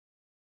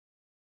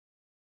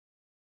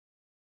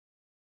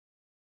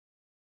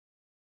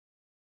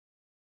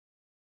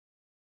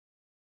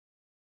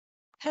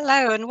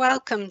Hello and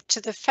welcome to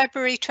the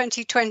February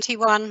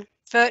 2021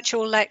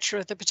 virtual lecture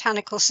of the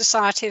Botanical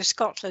Society of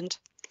Scotland,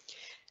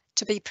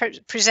 to be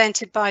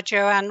presented by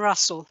Joanne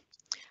Russell.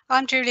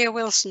 I'm Julia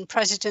Wilson,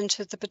 President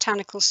of the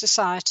Botanical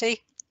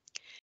Society.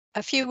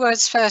 A few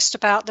words first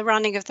about the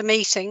running of the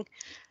meeting.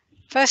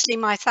 Firstly,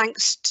 my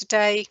thanks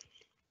today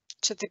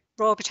to the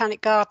Royal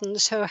Botanic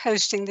Gardens who are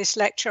hosting this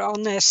lecture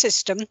on their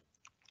system.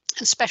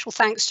 A special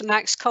thanks to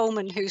Max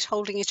Coleman, who's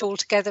holding it all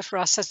together for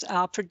us as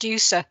our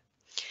producer.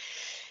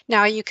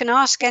 Now, you can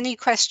ask any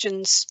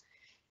questions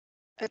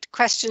at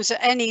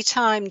any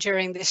time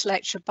during this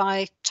lecture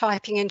by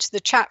typing into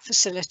the chat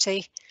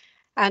facility,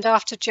 and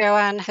after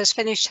Joanne has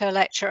finished her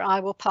lecture, I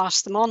will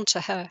pass them on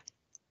to her.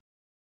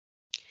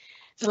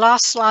 The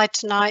last slide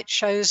tonight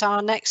shows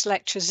our next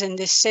lectures in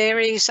this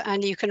series,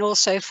 and you can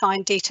also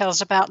find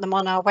details about them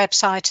on our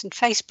website and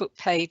Facebook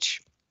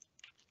page.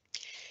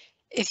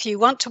 If you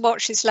want to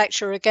watch this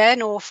lecture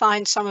again or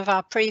find some of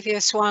our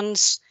previous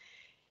ones,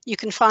 you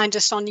can find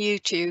us on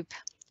YouTube.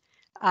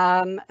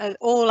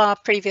 All our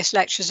previous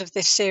lectures of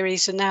this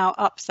series are now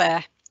up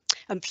there,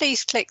 and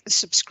please click the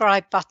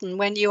subscribe button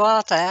when you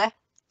are there,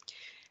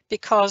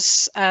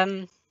 because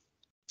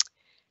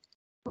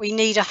we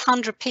need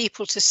 100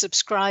 people to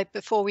subscribe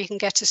before we can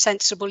get a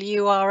sensible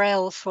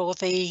URL for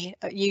the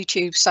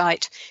YouTube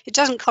site. It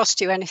doesn't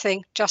cost you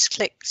anything, just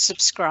click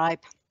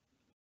subscribe.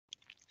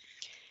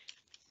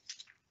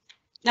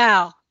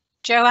 Now,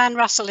 Joanne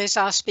Russell is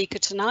our speaker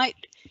tonight.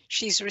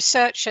 She's a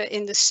researcher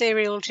in the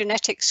cereal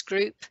genetics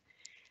group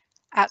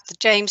at the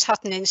James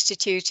Hutton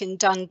Institute in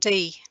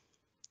Dundee.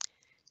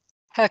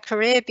 Her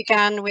career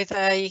began with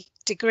a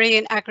degree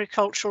in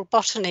agricultural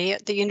botany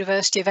at the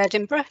University of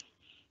Edinburgh,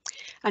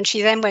 and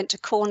she then went to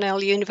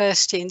Cornell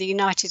University in the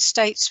United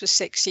States for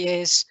 6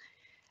 years,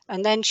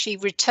 and then she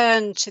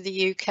returned to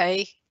the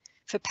UK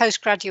for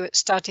postgraduate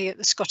study at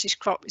the Scottish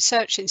Crop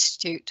Research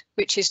Institute,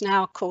 which is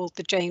now called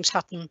the James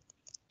Hutton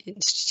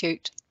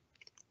Institute.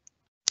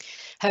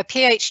 Her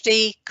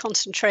PhD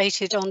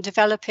concentrated on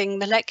developing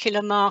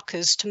molecular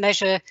markers to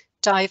measure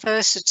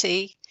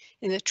diversity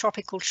in the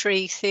tropical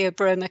tree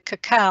Theobroma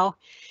cacao,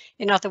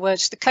 in other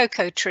words, the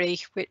cocoa tree,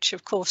 which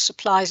of course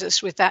supplies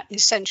us with that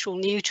essential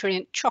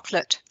nutrient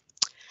chocolate.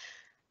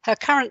 Her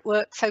current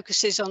work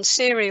focuses on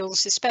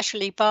cereals,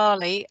 especially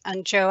barley,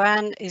 and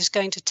Joanne is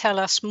going to tell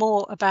us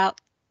more about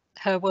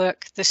her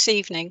work this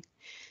evening.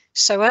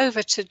 So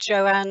over to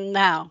Joanne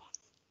now.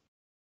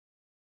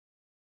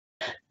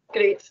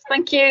 Great,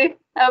 thank you.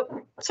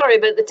 Sorry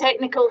about the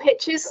technical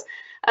hitches.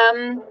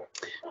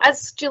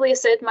 As Julia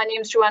said, my name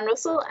is Joanne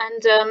Russell,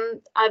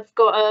 and I've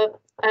got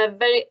a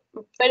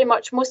very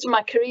much most of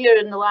my career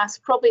in the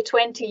last probably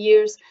 20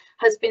 years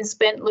has been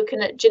spent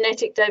looking at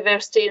genetic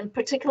diversity, and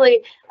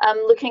particularly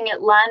looking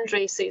at land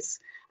races.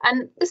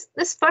 And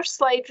this first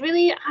slide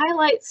really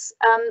highlights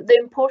the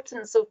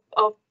importance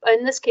of,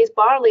 in this case,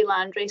 barley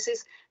land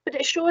races, but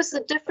it shows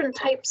the different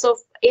types of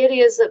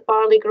areas that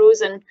barley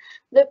grows in.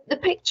 The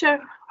picture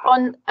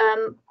on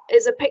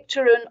is a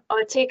picture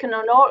taken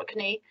on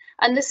Orkney,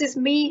 and this is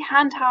me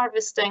hand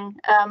harvesting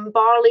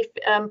barley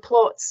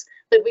plots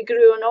that we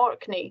grew on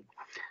Orkney.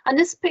 And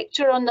this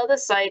picture on the other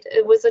side,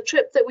 it was a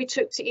trip that we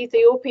took to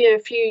Ethiopia a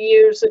few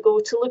years ago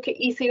to look at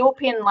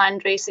Ethiopian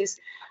land races.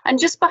 And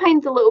just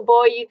behind the little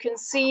boy, you can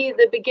see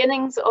the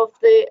beginnings of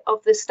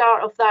the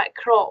start of that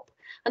crop.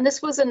 And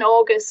this was in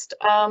August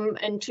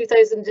in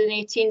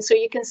 2018. So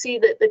you can see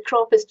that the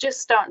crop is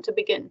just starting to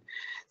begin.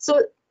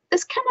 So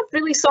this kind of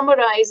really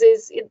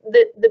summarises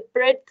the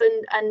breadth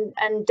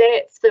and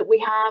depth that we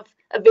have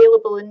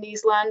available in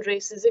these land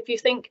races. If you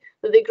think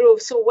that they grow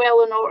so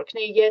well in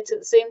Orkney, yet at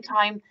the same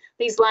time,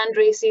 these land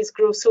races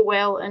grow so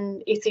well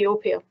in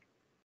Ethiopia.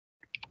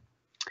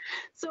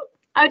 So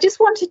I just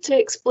wanted to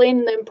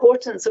explain the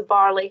importance of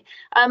barley.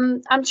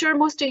 I'm sure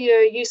most of you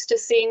are used to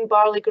seeing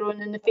barley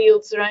grown in the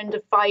fields around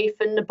the Fife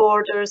and the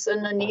borders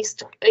and in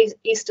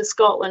east of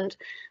Scotland.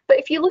 But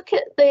if you look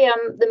at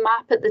the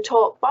map at the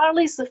top,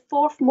 barley is the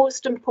fourth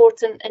most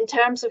important in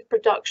terms of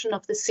production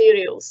of the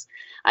cereals.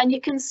 And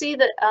you can see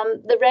that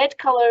the red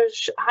colour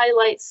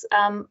highlights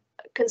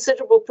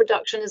considerable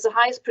production as the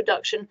highest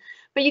production.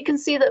 But you can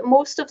see that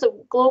most of the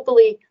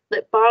globally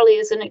that barley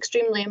is an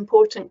extremely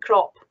important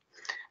crop.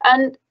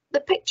 And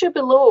the picture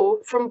below,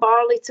 from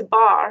barley to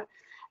bar,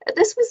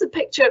 this was the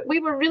picture. We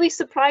were really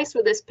surprised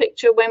with this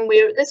picture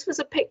this was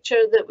a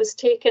picture that was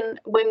taken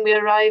when we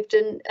arrived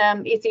in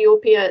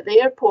Ethiopia at the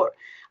airport.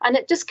 And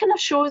it just kind of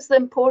shows the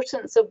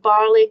importance of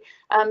barley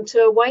to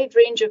a wide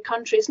range of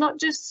countries, not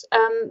just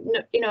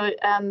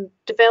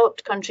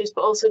developed countries,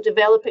 but also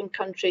developing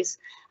countries.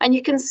 And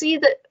you can see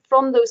that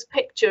from those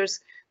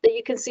pictures that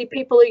you can see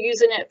people are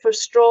using it for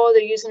straw,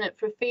 they're using it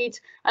for feed,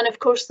 and of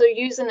course they're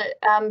using it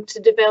to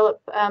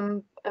develop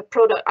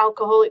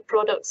alcoholic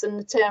products in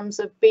the terms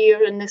of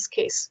beer in this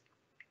case.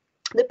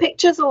 The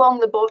pictures along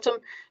the bottom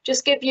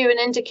just give you an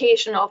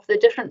indication of the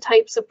different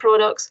types of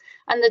products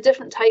and the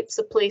different types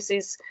of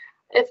places.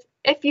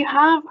 If you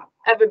have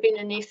ever been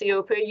in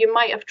Ethiopia, you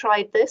might have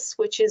tried this,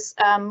 which is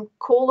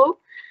kolo,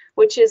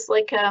 which is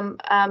like a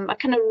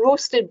kind of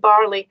roasted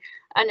barley.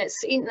 and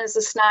it's eaten as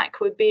a snack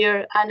with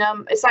beer,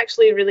 and it's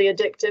actually really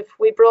addictive.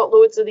 We brought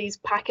loads of these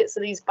packets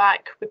of these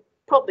back. We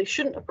probably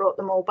shouldn't have brought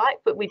them all back,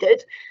 but we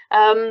did,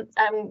 and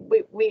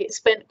we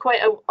spent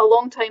quite a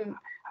long time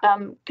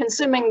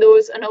consuming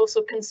those, and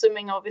also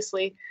consuming,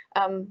 obviously,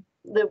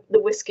 the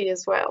whiskey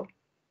as well.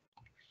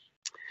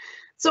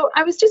 So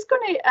I was just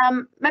going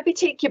to maybe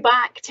take you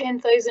back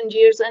 10,000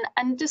 years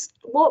and just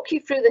walk you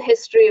through the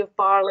history of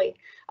barley.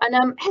 And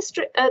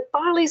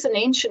barley is an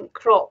ancient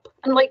crop,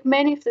 and like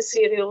many of the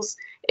cereals,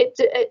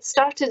 it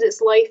started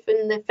its life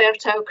in the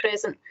Fertile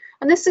Crescent.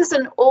 And this is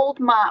an old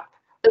map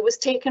that was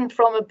taken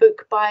from a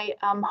book by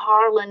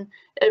Harlan,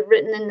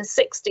 written in the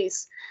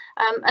 60s.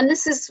 And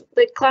this is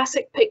the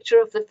classic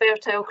picture of the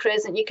Fertile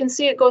Crescent. You can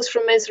see it goes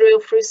from Israel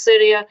through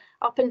Syria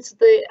up into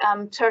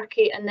the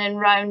Turkey and then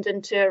round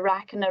into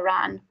Iraq and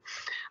Iran.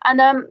 And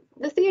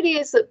the theory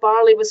is that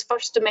barley was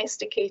first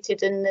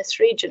domesticated in this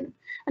region.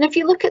 And if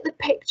you look at the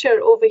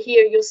picture over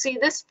here, you'll see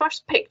this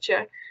first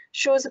picture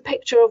shows a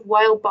picture of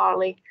wild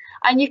barley.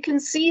 And you can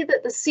see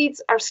that the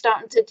seeds are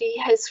starting to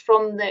dehisce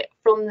from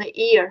the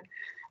ear.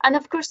 And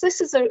of course,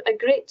 this is a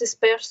great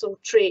dispersal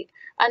trait.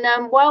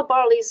 And wild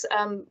barleys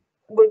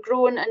were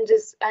grown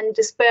and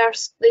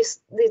dispersed.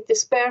 They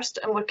dispersed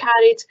and were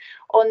carried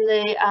on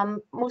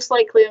the most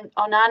likely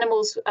on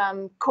animals'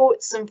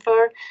 coats and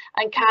fur,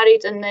 and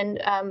carried and then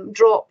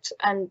dropped,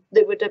 and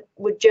they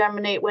would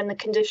germinate when the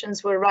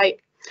conditions were right.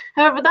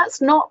 However,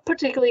 that's not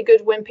particularly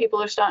good when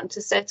people are starting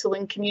to settle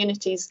in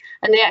communities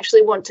and they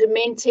actually want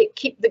to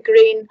keep the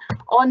grain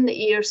on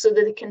the ear so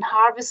that they can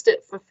harvest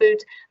it for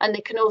food, and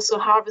they can also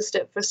harvest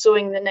it for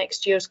sowing the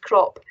next year's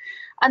crop.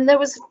 And there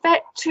was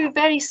two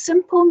very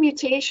simple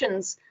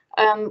mutations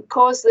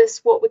caused this,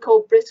 what we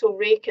call brittle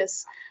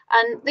rachis.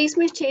 And these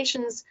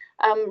mutations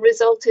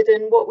resulted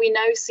in what we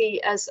now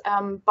see as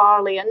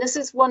barley. And this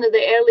is one of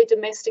the early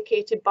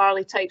domesticated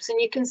barley types.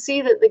 And you can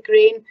see that the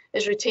grain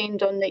is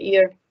retained on the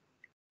ear.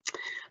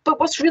 But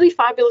what's really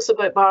fabulous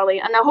about barley,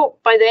 and I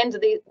hope by the end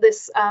of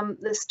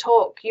this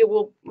talk you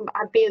will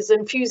be as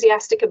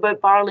enthusiastic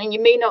about barley, and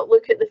you may not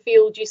look at the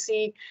field you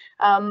see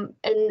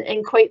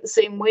in quite the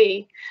same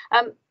way.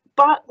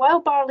 But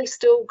wild barley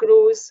still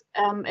grows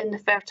in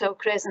the Fertile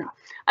Crescent.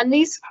 And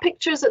these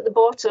pictures at the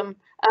bottom,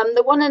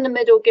 the one in the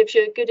middle gives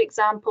you a good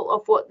example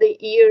of what the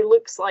ear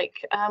looks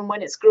like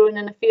when it's grown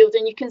in a field.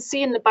 And you can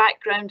see in the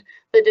background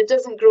that it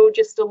doesn't grow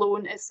just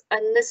alone.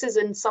 And this is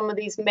in some of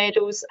these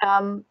meadows.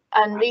 And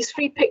these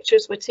three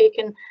pictures were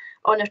taken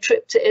on a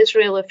trip to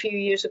Israel a few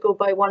years ago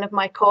by one of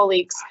my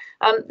colleagues.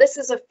 This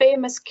is a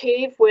famous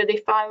cave where they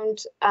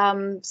found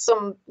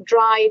some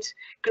dried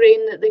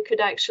grain that they could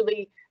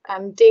actually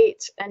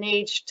date and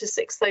age to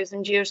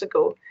 6,000 years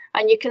ago.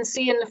 And you can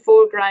see in the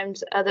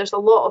foreground there's a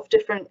lot of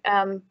different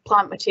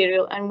plant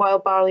material, and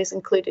wild barley is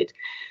included.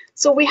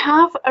 So we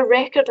have a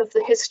record of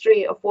the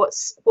history of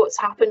what's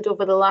happened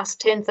over the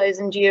last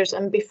 10,000 years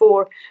and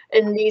before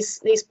in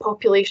these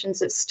populations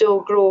that still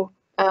grow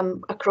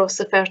across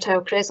the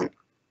Fertile Crescent.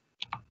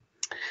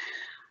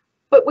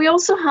 But we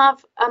also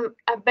have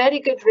a very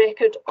good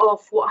record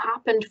of what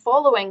happened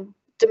following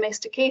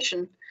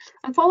domestication.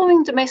 And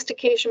following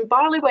domestication,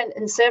 barley went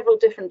in several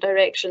different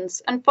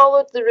directions and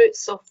followed the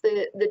routes of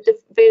the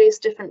various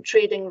different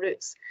trading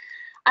routes.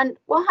 And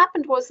what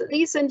happened was that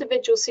these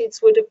individual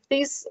seeds would have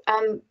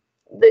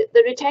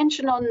the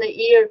retention on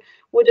the ear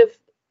would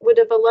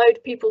have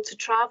allowed people to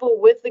travel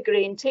with the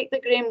grain, take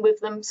the grain with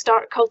them,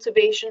 start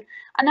cultivation.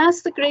 And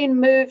as the grain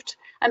moved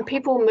and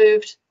people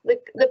moved, the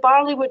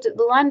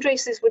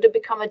landraces would have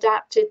become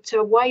adapted to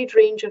a wide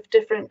range of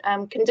different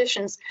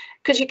conditions.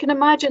 Because you can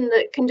imagine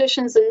that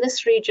conditions in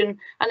this region,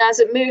 and as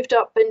it moved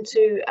up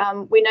into,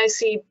 we now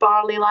see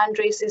barley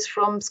landraces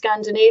from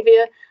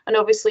Scandinavia and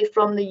obviously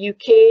from the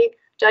UK,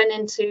 down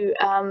into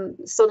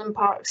southern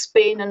part of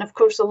Spain, and of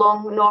course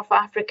along North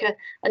Africa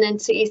and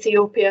into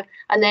Ethiopia,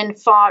 and then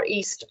far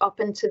east up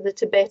into the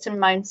Tibetan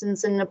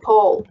mountains in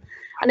Nepal.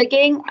 And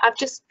again, I've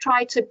just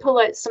tried to pull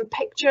out some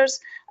pictures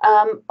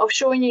of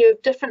showing you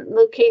different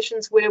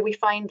locations where we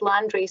find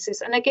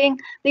landraces. And again,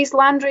 these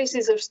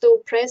landraces are still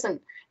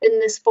present in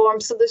this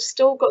form, so they've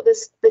still got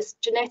this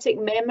genetic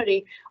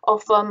memory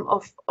of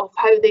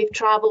how they've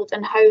travelled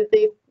and how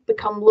they've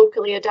become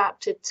locally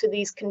adapted to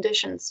these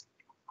conditions.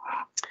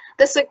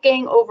 This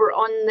again over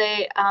on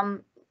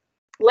the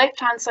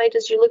left-hand side,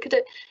 as you look at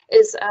it,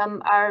 is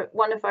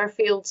one of our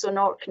fields on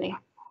Orkney.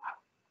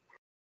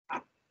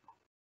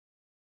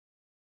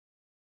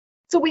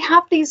 So we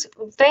have these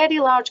very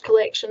large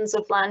collections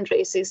of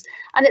landraces,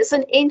 and it's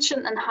an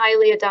ancient and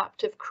highly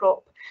adaptive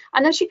crop.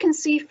 And as you can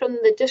see from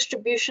the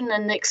distribution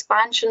and the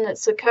expansion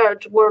that's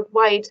occurred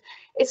worldwide,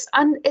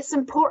 it's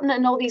important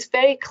in all these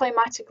very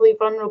climatically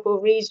vulnerable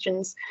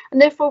regions. And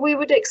therefore we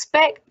would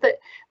expect that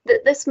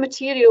this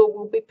material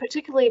will be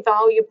particularly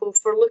valuable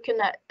for looking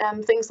at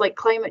things like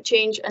climate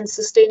change and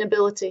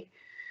sustainability.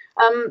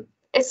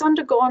 It's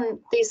undergone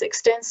these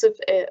extensive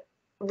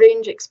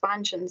range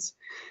expansions.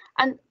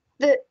 And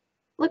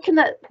looking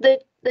at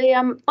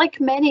like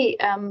many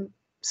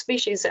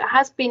species, it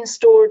has been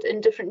stored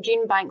in different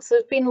gene banks.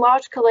 There's been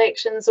large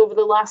collections over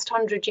the last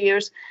 100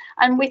 years,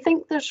 and we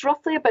think there's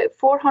roughly about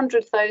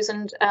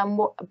 400,000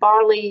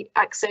 barley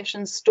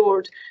accessions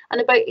stored,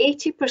 and about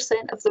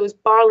 80% of those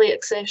barley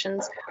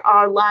accessions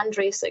are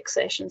landrace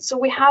accessions. So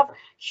we have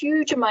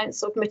huge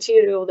amounts of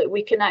material that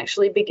we can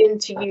actually begin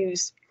to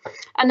use.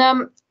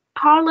 And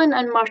Harlan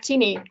and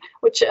Martini,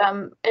 which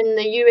in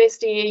the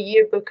USDA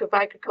Yearbook of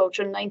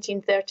Agriculture in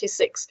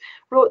 1936,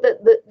 wrote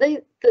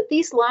that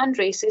these land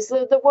races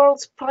are the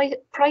world's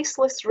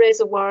priceless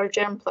reservoir of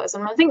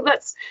germplasm. I think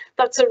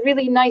that's a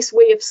really nice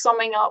way of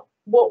summing up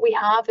what we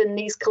have in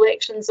these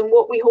collections and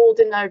what we hold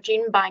in our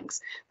gene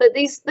banks. That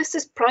this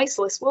is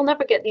priceless. We'll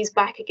never get these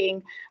back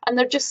again, and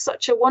they're just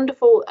such a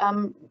wonderful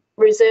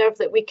reserve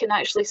that we can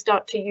actually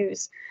start to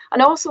use.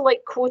 And I also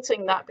like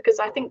quoting that because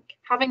I think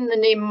having the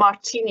name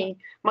Martini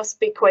must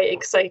be quite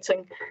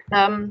exciting.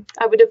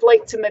 I would have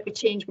liked to maybe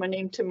change my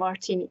name to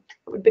Martini.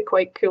 It would be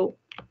quite cool.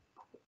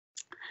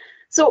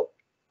 So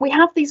we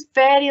have these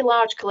very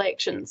large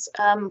collections,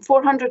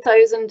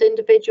 400,000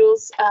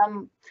 individuals,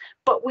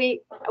 but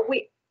we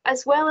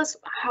as well as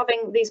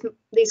having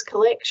these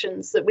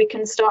collections that we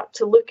can start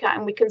to look at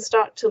and we can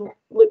start to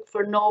look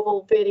for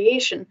novel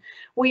variation,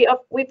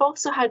 we've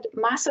also had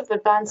massive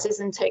advances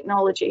in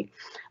technology.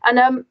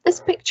 And this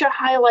picture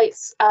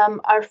highlights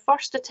our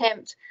first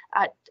attempt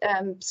at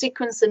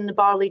sequencing the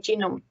barley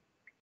genome.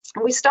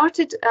 We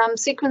started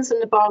sequencing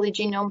the barley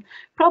genome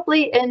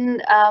probably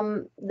in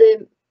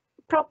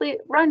probably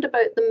around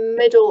about the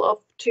middle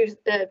of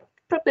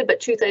probably about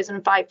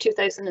 2005,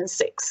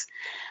 2006.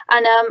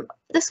 And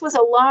this was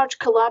a large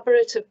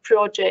collaborative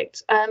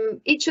project.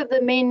 Each of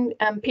the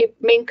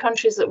main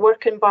countries that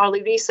work in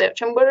barley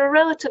research, and we're a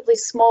relatively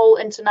small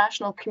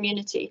international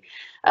community.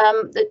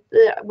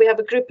 We have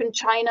a group in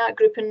China, a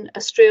group in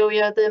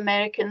Australia, the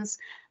Americans,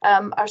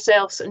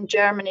 ourselves in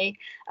Germany.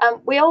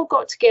 We all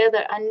got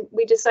together and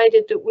we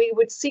decided that we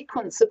would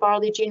sequence the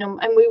barley genome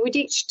and we would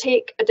each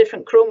take a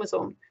different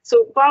chromosome.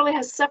 So barley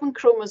has 7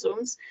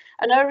 chromosomes,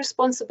 and our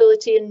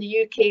responsibility in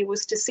the UK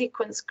was to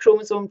sequence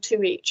chromosome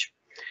 2H.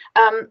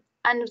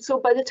 And so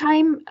by the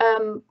time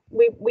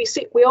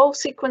we all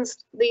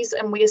sequenced these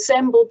and we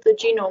assembled the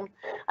genome,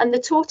 and the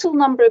total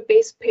number of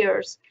base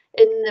pairs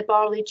in the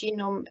barley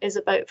genome is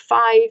about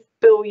 5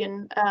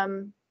 billion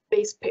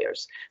base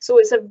pairs. So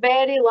it's a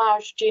very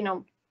large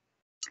genome.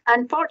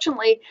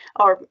 Unfortunately,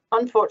 or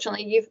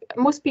unfortunately,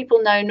 most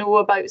people now know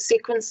about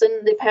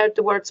sequencing. They've heard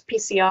the words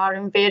PCR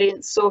and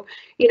variants. So,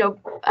 you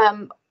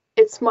know,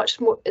 it's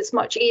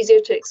much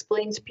easier to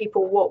explain to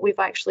people what we've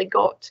actually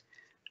got.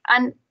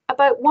 And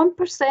about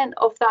 1%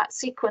 of that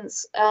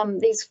sequence,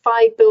 these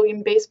 5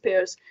 billion base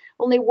pairs,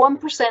 only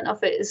 1%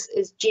 of it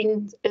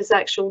is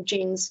actual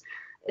genes.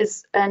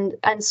 And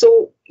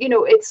so, you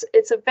know,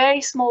 it's a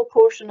very small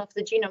portion of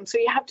the genome. So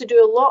you have to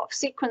do a lot of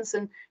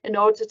sequencing in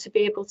order to be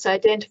able to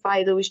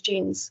identify those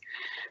genes.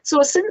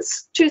 So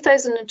since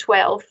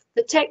 2012,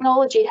 the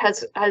technology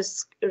has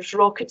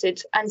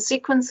rocketed, and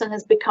sequencing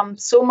has become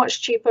so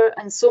much cheaper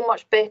and so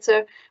much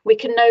better. We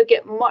can now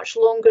get much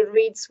longer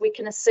reads. We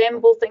can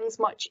assemble things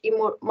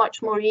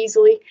much more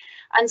easily.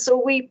 And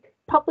so we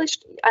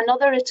published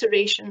another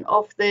iteration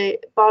of the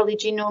barley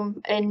genome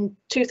in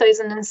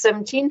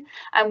 2017,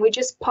 and we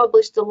just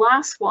published the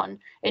last one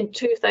in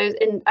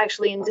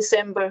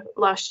December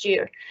last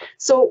year.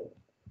 So,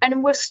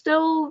 and we're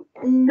still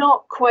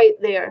not quite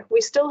there.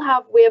 We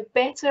have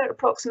better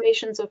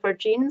approximations of our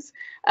genes.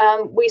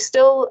 We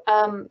still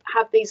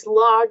have these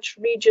large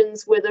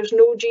regions where there's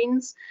no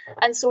genes,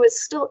 and so it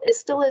still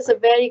is a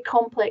very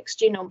complex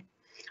genome.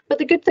 But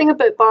the good thing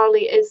about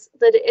barley is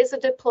that it is a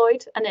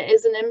diploid and it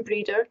is an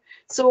inbreeder.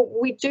 So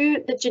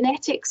the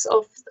genetics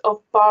of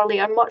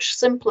barley are much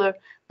simpler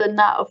than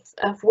that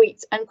of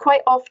wheat. And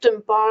quite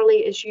often barley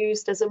is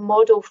used as a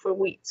model for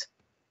wheat.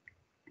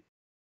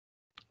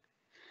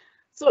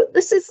 So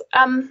this is,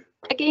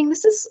 again,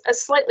 this is a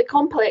slightly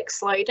complex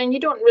slide, and you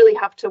don't really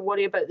have to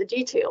worry about the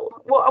detail.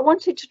 What I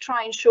wanted to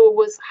try and show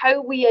was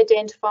how we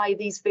identify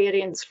these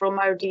variants from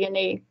our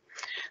DNA.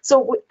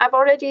 So I've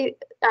already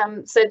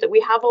said that we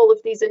have all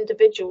of these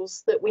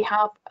individuals that we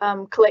have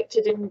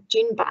collected in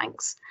gene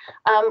banks.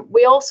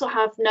 We also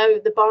have now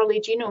the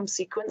barley genome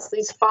sequence,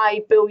 these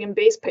 5 billion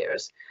base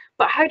pairs.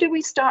 But how do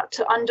we start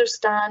to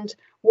understand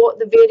what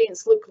the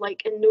variants look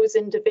like in those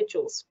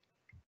individuals?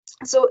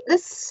 So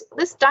this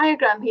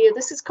diagram here,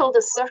 this is called a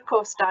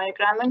Surkos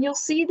diagram, and you'll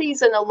see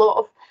these in a lot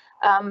of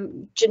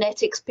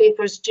genetics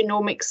papers,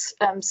 genomics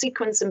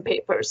sequencing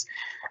papers.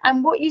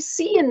 And what you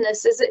see in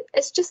this is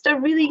it's just a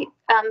really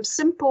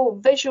simple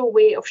visual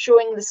way of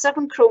showing the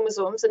 7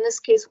 chromosomes, in this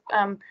case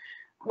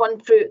one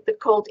fruit they're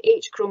called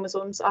H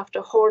chromosomes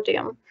after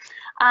Hordeum.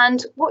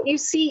 And what you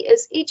see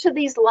is each of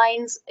these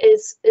lines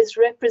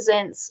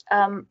represents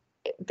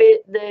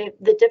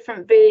the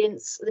different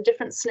variants, the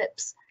different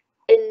SNPs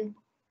in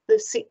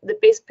the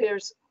base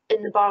pairs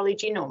in the barley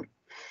genome.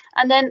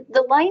 And then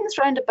the lines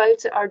round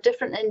about it are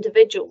different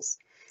individuals.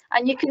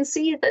 And you can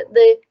see that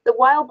the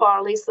wild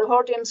barleys, the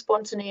Hordeum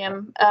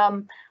spontaneum,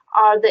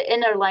 are the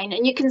inner line,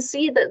 and you can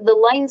see that the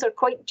lines are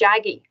quite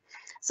jaggy.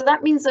 So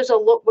that means there's a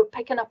lot, we're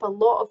picking up a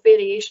lot of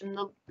variation.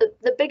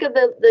 The bigger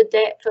the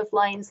depth of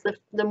lines,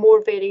 the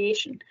more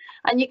variation.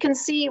 And you can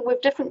see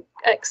with different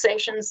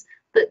accessions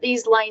that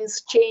these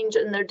lines change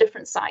in their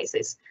different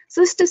sizes.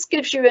 So this just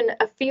gives you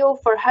a feel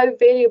for how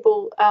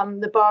variable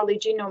the barley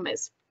genome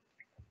is.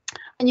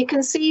 And you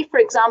can see, for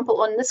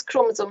example, on this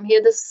chromosome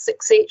here, this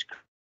 6H,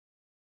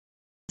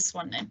 this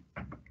one then.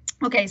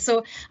 Okay,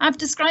 so I've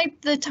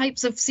described the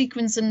types of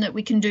sequencing that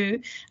we can do.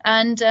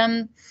 And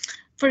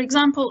for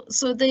example,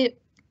 so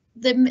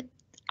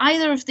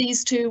either of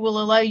these two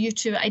will allow you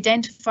to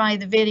identify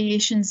the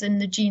variations in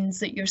the genes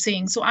that you're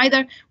seeing. So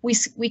either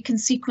we can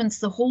sequence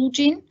the whole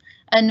gene,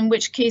 and in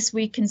which case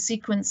we can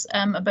sequence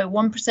about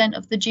 1%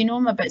 of the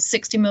genome, about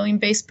 60 million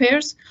base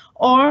pairs,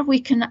 or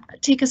we can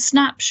take a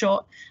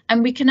snapshot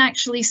and we can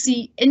actually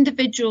see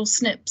individual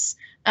SNPs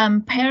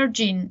per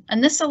gene.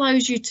 And this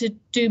allows you to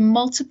do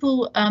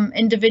multiple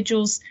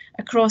individuals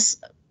across,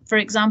 for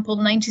example,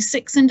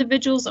 96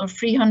 individuals or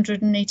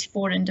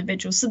 384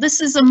 individuals. So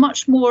this is a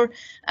much more,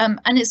 and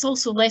it's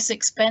also less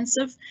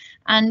expensive,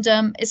 and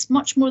it's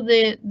much more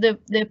the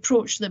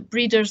approach that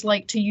breeders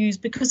like to use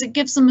because it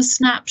gives them a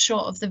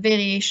snapshot of the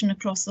variation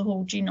across the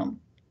whole genome.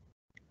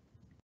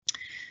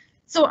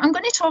 So I'm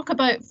going to talk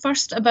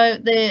first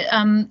about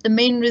the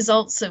main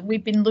results that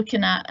we've been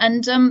looking at.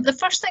 And the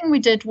first thing we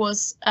did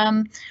was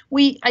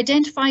we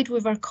identified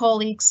with our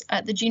colleagues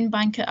at the Gene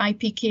Bank at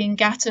IPK in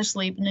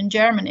Gattersleben in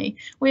Germany,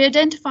 we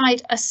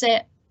identified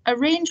a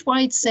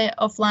range-wide set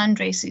of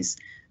landraces.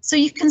 So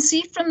you can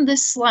see from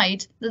this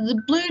slide that the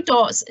blue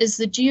dots is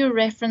the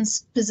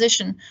georeference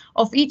position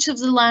of each of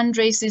the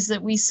landraces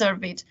that we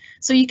surveyed.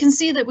 So you can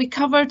see that we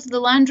covered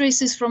the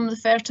landraces from the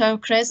Fertile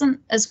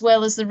Crescent, as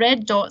well as the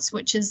red dots,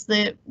 which is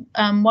the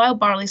wild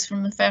barleys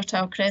from the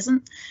Fertile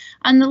Crescent.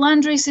 And the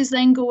landraces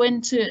then go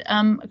into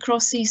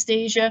across East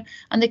Asia,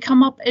 and they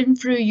come up in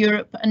through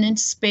Europe and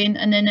into Spain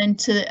and then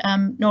into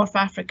North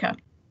Africa.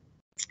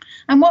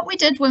 And what we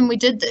did when we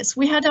did this,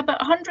 we had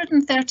about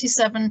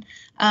 137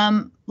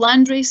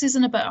 landraces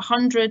and about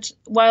 100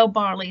 wild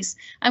barleys,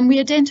 and we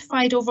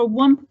identified over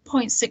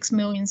 1.6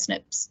 million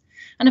SNPs.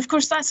 And of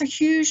course, that's a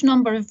huge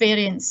number of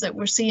variants that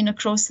we're seeing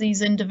across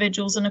these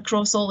individuals and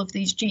across all of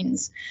these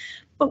genes.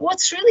 But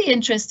what's really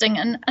interesting,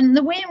 and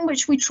the way in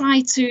which we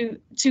try to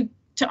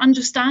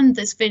understand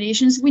this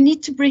variation is we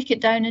need to break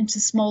it down into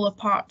smaller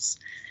parts.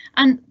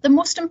 And the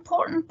most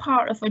important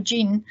part of a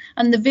gene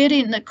and the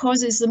variant that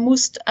causes the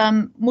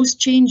most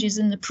changes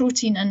in the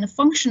protein and the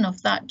function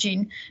of that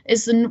gene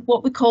is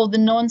what we call the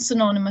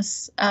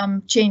non-synonymous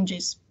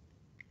changes.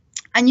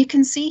 And you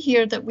can see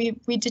here that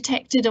we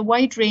detected a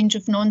wide range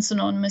of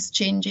non-synonymous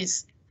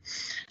changes.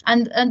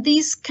 And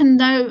these can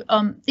now,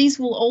 these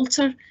will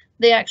alter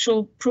the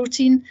actual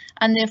protein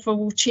and therefore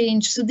will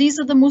change. So these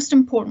are the most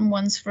important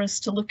ones for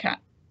us to look at.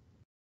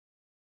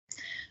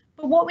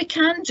 But what we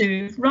can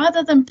do,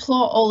 rather than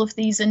plot all of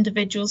these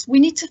individuals,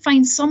 we need to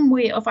find some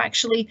way of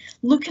actually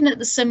looking at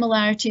the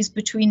similarities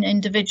between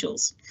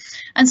individuals.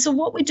 And so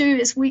what we do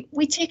is we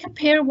take a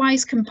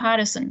pairwise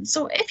comparison.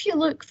 So if you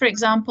look, for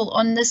example,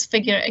 on this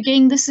figure,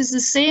 again, this is the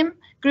same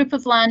group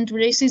of land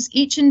races,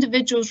 each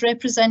individual is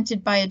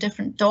represented by a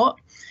different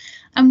dot.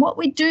 And what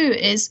we do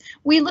is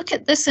we look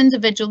at this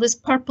individual, this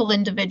purple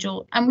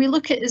individual, and we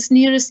look at his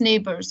nearest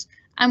neighbours.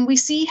 And we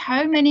see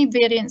how many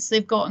variants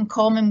they've got in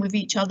common with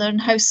each other and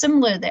how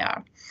similar they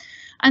are.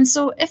 And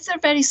so if they're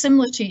very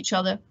similar to each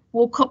other,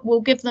 we'll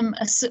call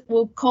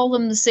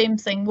them the same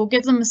thing. We'll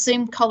give them the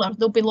same colour.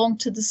 They'll belong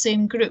to the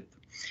same group.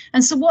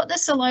 And so what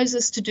this allows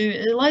us to do,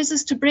 it allows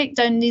us to break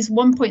down these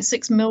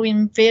 1.6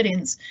 million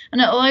variants,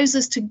 and it allows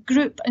us to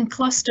group and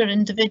cluster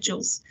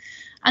individuals.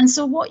 And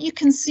so what you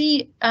can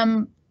see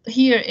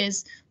here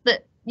is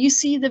that you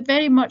see that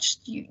very much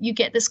you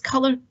get this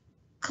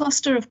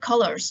cluster of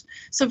colours.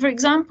 So for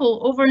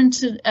example, over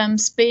into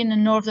Spain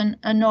and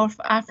North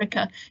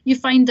Africa, you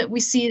find that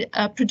we see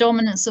a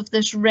predominance of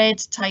this red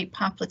type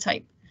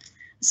haplotype.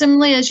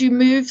 Similarly, as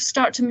you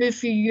start to move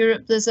through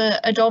Europe, there's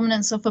a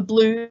dominance of a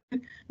blue,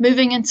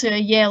 moving into a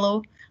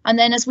yellow. And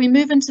then as we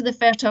move into the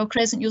Fertile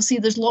Crescent, you'll see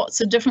there's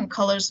lots of different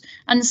colours.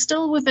 And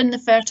still within the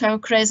Fertile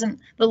Crescent,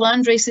 the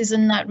land races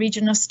in that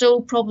region are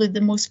still probably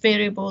the most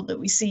variable that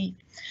we see.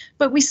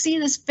 But we see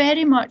this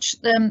very much,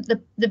 the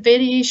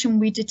variation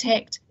we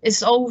detect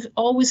is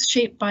always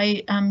shaped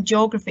by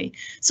geography.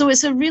 So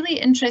it's a really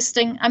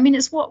interesting, I mean,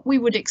 it's what we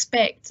would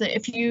expect, that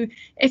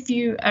if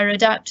you are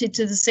adapted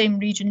to the same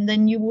region,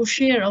 then you will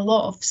share a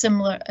lot of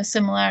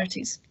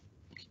similarities.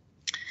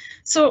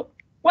 So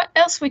what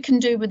else we can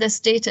do with this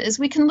data is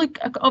we can look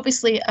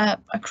obviously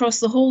across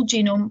the whole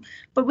genome,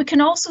 but we can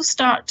also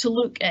start to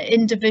look at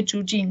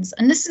individual genes.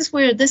 And this is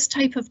where this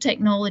type of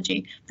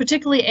technology,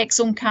 particularly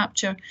exome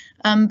capture,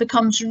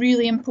 becomes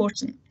really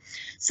important.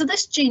 So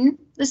this gene,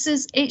 this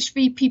is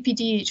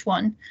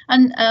HVPPDH1,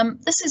 and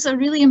this is a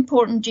really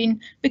important gene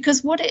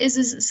because what it is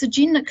it's a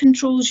gene that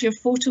controls your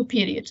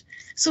photoperiod.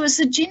 So it's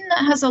a gene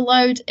that has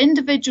allowed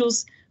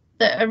individuals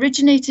that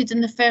originated in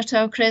the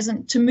Fertile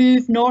Crescent to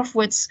move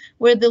northwards,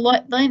 where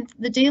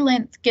the day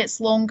length gets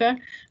longer,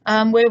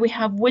 where we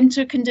have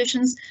winter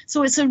conditions.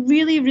 So it's a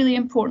really, really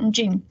important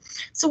gene.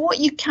 So what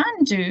you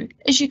can do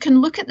is you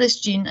can look at this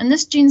gene, and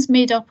this gene's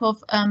made up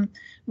of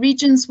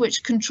regions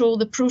which control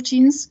the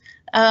proteins,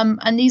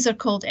 and these are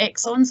called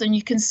exons, and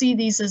you can see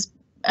these as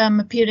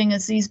appearing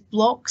as these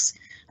blocks,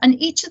 and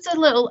each of the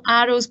little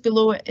arrows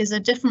below it is a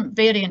different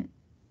variant.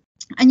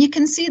 And you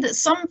can see that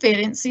some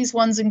variants, these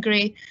ones in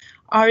grey,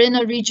 are in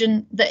a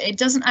region that it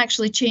doesn't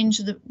actually change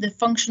the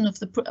function of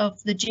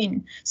the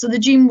gene. So the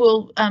gene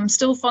will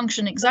still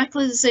function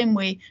exactly the same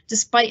way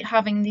despite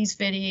having these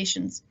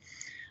variations.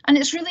 And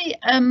it's really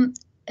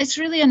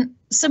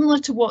similar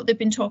to what they've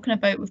been talking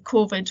about with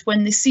COVID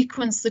when they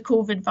sequence the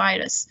COVID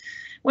virus.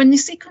 When they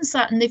sequence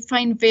that and they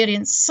find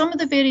variants, some of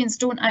the variants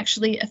don't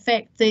actually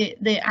affect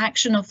the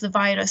action of the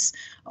virus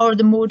or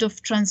the mode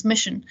of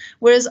transmission,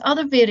 whereas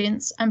other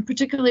variants, and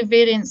particularly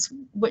variants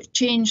which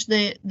change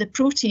the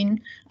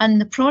protein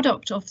and the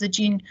product of the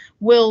gene,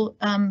 will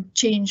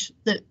change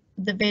the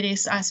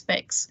various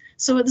aspects.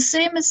 So the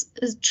same is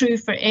true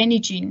for any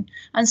gene.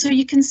 And so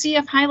you can see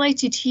I've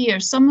highlighted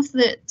here some of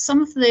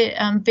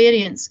the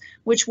variants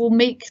which will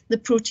make the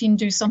protein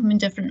do something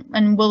different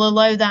and will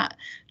allow that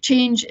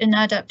change in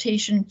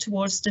adaptation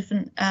towards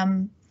different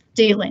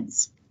day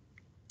lengths.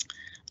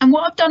 And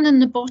what I've done in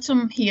the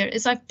bottom here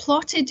is I've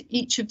plotted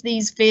each of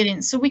these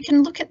variants, so we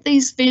can look at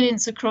these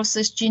variants across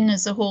this gene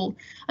as a whole.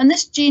 And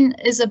this gene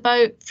is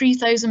about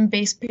 3,000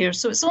 base pairs,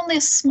 so it's only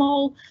a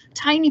small,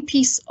 tiny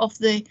piece of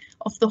the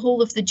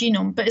whole of the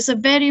genome, but it's a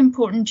very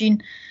important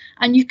gene.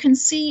 And you can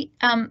see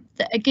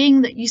that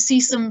again that you see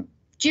some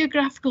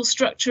geographical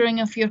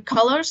structuring of your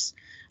colours.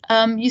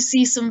 You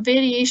see some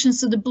variations,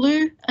 so the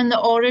blue and the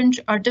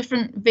orange are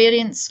different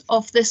variants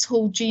of this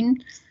whole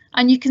gene.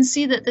 And you can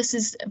see that this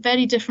is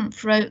very different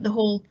throughout the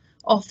whole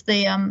of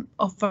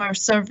our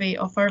survey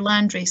of our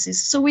landraces.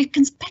 So we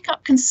can pick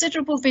up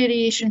considerable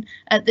variation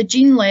at the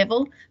gene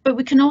level, but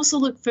we can also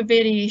look for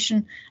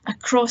variation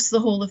across the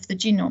whole of the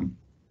genome.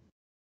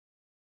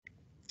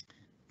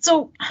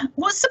 So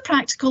what's the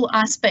practical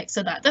aspects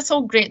of that? That's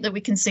all great that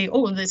we can say,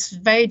 oh, this is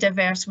very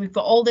diverse. We've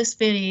got all this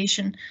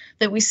variation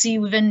that we see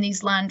within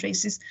these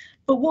landraces.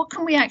 But what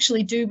can we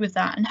actually do with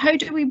that? And how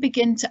do we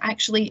begin to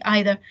actually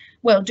either,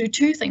 well, do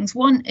two things.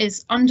 One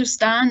is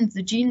understand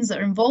the genes that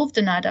are involved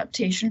in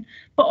adaptation,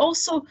 but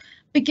also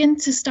begin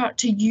to start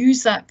to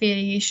use that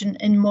variation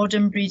in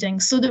modern breeding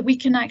so that we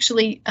can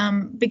actually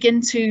begin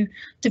to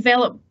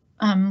develop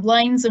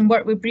lines and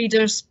work with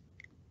breeders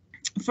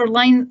for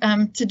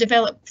to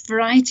develop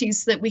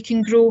varieties that we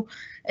can grow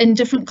in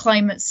different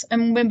climates,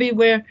 and maybe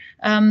where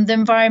the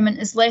environment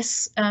is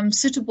less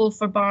suitable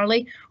for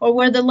barley, or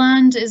where the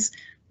land is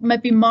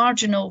maybe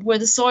marginal, where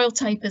the soil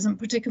type isn't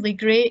particularly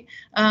great,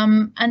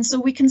 and so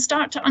we can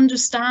start to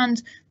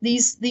understand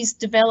these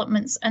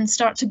developments and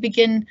start to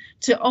begin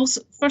to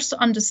also first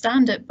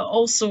understand it, but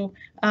also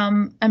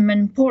and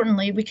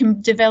importantly we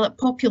can develop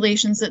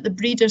populations that the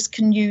breeders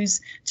can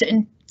use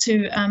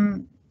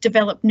to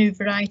develop new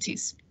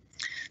varieties.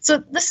 So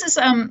this is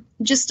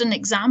just an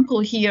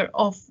example here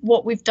of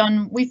what we've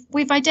done.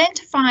 We've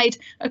identified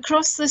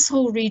across this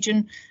whole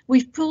region,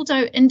 we've pulled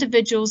out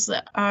individuals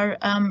that are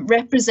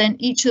represent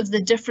each of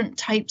the different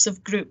types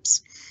of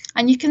groups.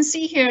 And you can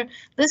see here,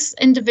 this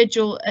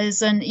individual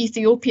is an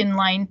Ethiopian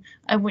line,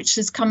 which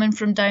is coming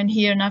from down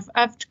here, and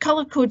I've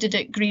color coded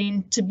it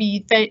green to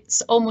be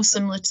almost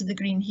similar to the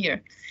green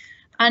here.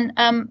 And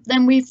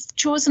then we've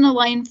chosen a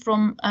line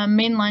from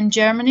mainland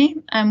Germany,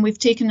 and we've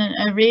taken an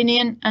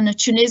Iranian and a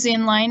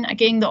Tunisian line,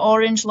 again the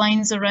orange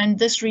lines around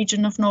this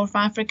region of North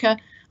Africa,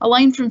 a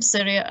line from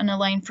Syria and a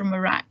line from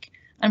Iraq,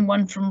 and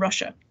one from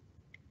Russia.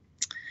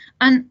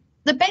 And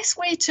the best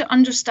way to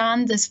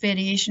understand this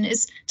variation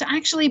is to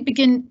actually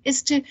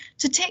to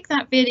take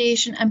that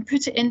variation and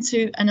put it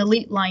into an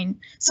elite line.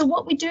 So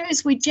what we do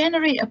is we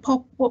generate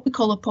what we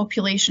call a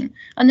population.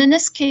 And in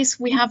this case,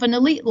 we have an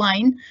elite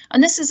line,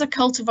 and this is a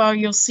cultivar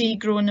you'll see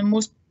grown in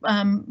most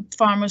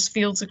farmers'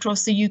 fields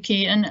across the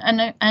UK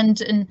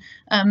and in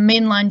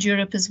mainland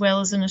Europe as well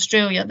as in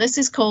Australia. This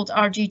is called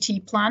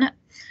RGT Planet.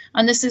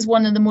 And this is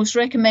one of the most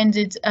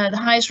recommended, the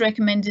highest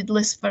recommended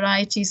list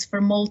varieties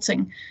for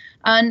malting.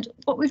 And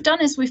what we've done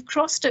is we've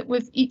crossed it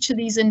with each of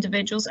these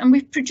individuals, and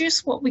we've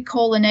produced what we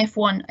call an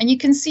F1. And you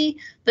can see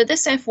that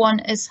this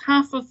F1 is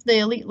half of the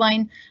elite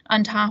line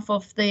and half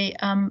of the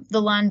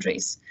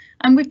landrace.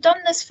 And we've done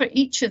this for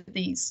each of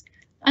these.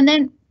 And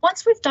then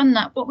once we've done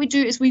that, what we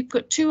do is we've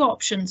got two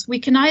options. We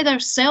can either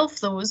self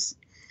those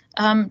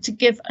to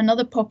give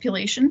another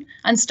population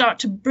and start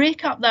to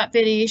break up that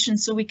variation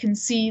so we can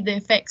see the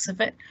effects of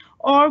it,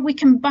 or we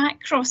can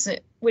back cross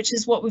it, which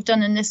is what we've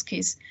done in this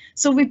case.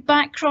 So we've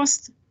back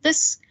crossed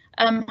this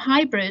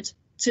hybrid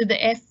to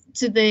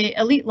the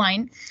elite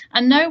line,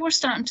 and now we're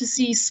starting to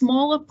see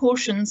smaller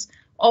portions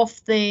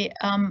of the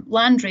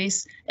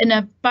landrace in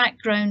a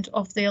background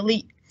of the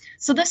elite.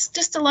 So this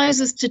just allows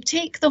us to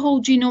take the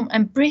whole genome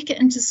and break it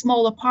into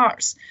smaller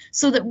parts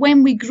so that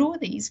when we grow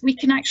these, we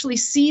can actually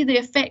see the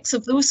effects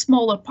of those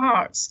smaller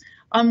parts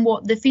on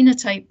what the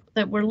phenotype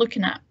that we're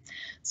looking at.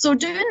 So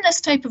doing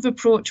this type of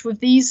approach with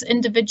these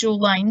individual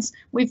lines,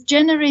 we've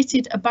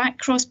generated a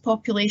backcross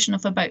population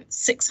of about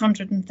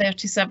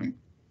 637.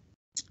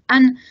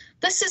 And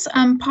this is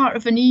part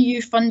of an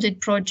EU-funded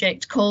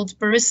project called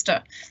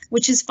Barista,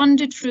 which is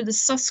funded through the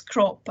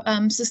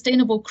SUSCROP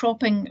Sustainable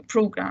Cropping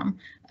Programme,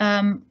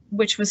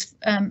 which was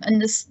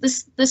and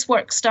this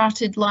work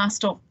started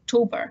last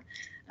October.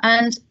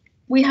 And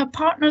we have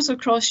partners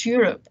across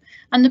Europe,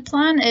 and the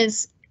plan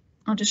is,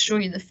 I'll just show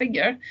you the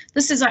figure.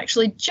 This is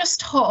actually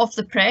just hot off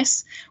the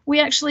press. We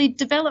actually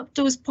developed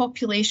those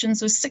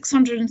populations with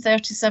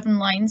 637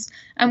 lines,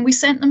 and we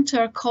sent them to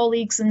our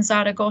colleagues in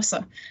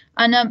Zaragoza.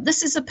 And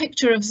this is a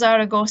picture of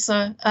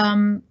Zaragoza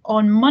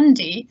on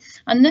Monday,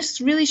 and this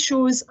really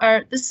shows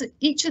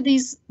each of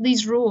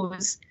these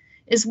rows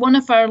is one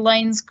of our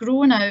lines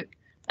grown out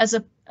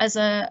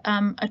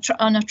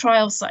on a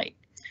trial site.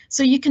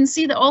 So you can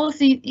see that all of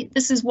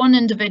this is one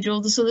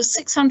individual, so there's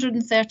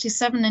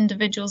 637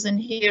 individuals in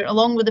here,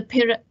 along with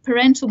the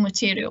parental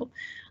material.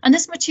 And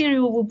this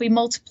material will be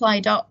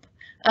multiplied up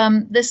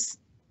this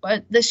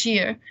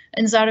year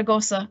in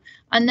Zaragoza.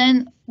 And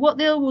then what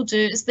they will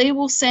do is they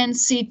will send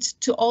seed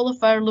to all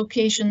of our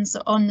locations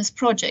on this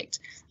project.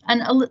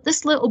 And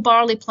this little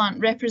barley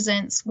plant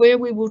represents where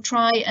we will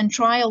try and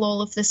trial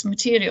all of this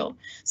material.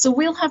 So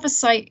we'll have a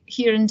site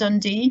here in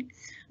Dundee.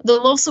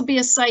 There'll also be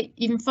a site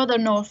even further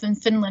north in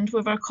Finland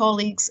with our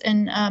colleagues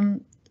in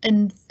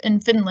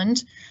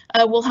Finland.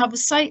 We'll have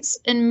sites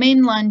in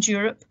mainland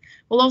Europe.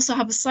 We'll also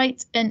have a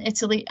site in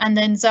Italy, and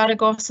then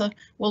Zaragoza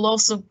will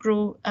also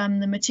grow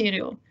the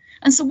material.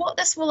 And so what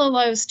this will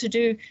allow us to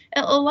do,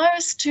 it'll allow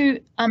us to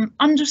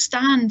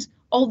understand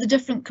all the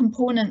different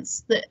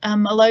components that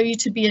allow you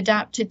to be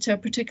adapted to a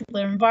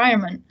particular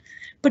environment.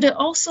 But it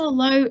also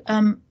allows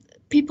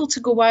people to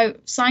go out,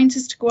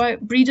 scientists to go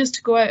out, breeders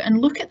to go out and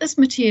look at this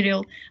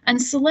material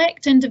and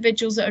select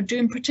individuals that are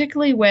doing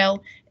particularly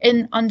well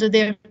under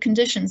their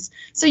conditions.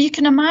 So you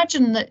can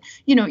imagine that,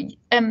 you know,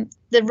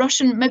 the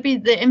Russian, maybe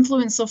the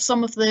influence of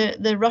some of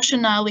the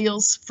Russian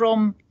alleles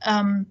from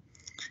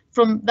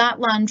that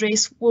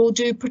landrace will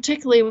do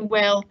particularly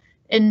well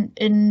in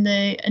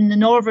the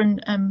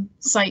northern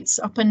sites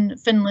up in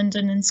Finland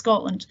and in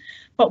Scotland,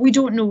 but we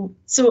don't know.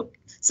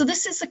 So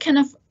this is a kind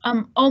of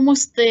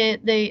almost the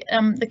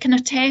kind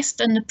of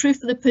test and the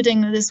proof of the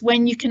pudding is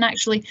when you can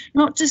actually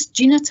not just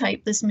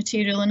genotype this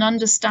material and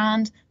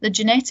understand the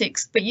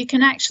genetics, but you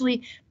can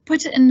actually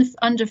put it in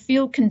under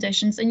field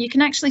conditions, and you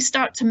can actually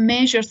start to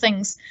measure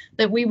things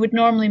that we would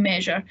normally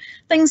measure.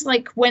 Things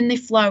like when they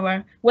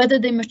flower, whether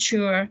they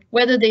mature,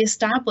 whether they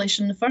establish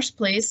in the first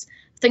place.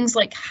 Things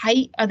like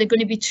height, are they going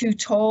to be too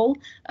tall?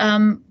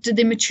 Do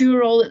they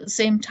mature all at the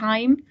same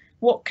time?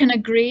 What kind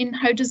of grain,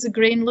 how does the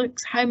grain look?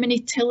 How many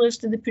tillers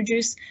do they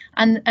produce?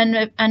 And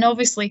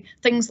obviously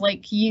things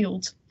like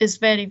yield is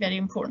very, very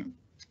important.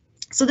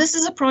 So this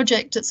is a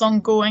project that's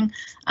ongoing,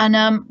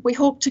 and we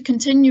hope to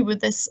continue with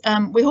this.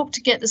 We hope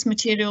to get this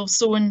material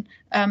sown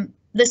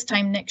this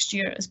time next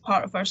year as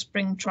part of our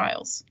spring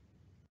trials.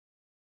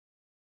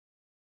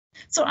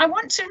 So I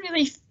want to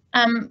really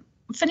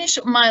finish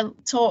my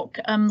talk,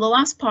 the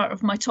last part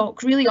of my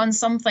talk, really on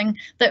something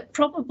that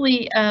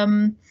probably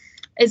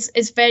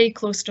is very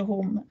close to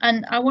home.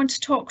 And I want to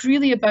talk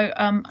really about,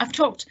 I've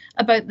talked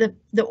about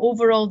the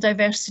overall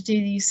diversity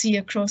that you see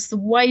across the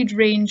wide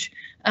range,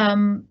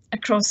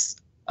 across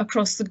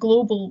the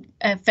global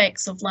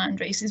effects of land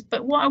races.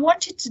 But what I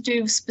wanted to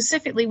do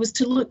specifically was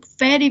to look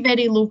very,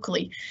 very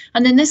locally.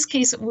 And in this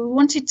case, we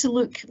wanted to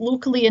look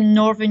locally in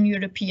Northern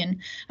European.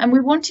 And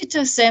we wanted to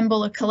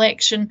assemble a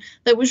collection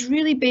that was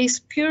really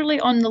based purely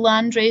on the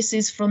land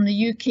races from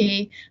the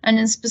UK and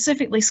in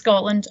specifically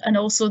Scotland and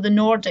also the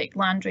Nordic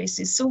land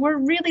races. So we're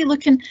really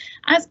looking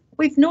at,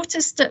 we've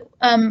noticed that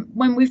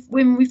when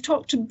we've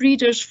talked to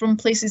breeders from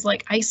places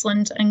like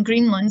Iceland and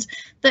Greenland,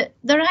 that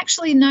they're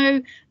actually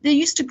now, they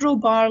used to grow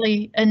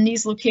barley in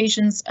these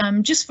locations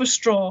just for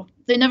straw.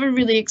 They never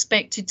really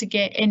expected to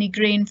get any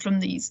grain from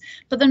these,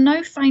 but they're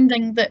now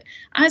finding that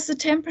as the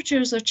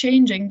temperatures are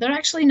changing, they're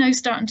actually now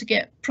starting to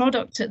get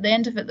product at the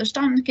end of it. They're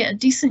starting to get a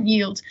decent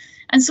yield.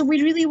 And so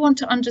we really want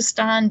to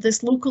understand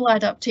this local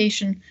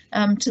adaptation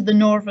to the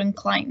northern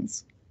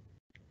climes.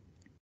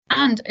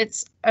 And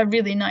it's a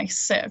really nice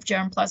set of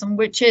germplasm,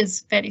 which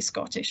is very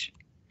Scottish.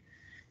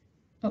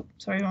 Oh,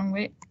 sorry, wrong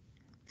way.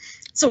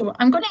 So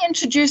I'm going to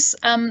introduce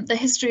the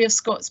history of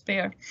Scots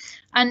bear.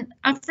 And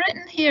I've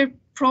written here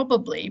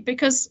probably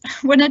because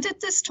when I did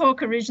this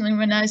talk originally,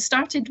 when I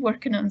started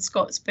working on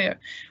Scots bear,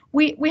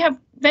 we have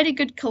very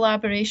good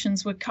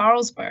collaborations with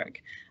Carlsberg.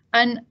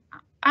 And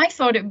I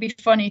thought it would be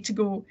funny to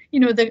go, you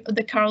know, the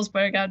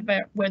Carlsberg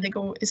advert where they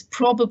go is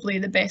probably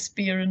the best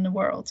beer in the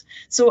world.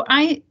 So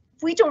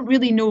we don't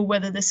really know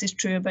whether this is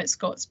true about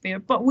Scots bear,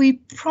 but we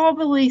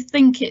probably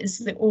think it is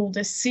the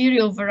oldest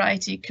cereal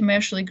variety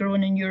commercially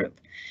grown in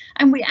Europe.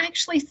 And we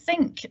actually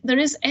think there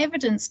is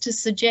evidence to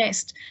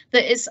suggest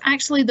that it's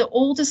actually the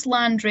oldest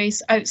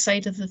landrace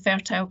outside of the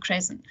Fertile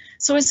Crescent.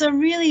 So it's a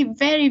really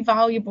very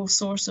valuable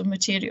source of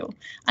material.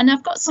 And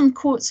I've got some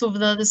quotes over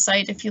the other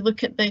side. If you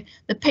look at the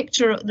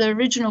picture, the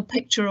original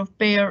picture of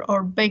Bear,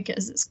 or Big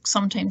as it's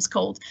sometimes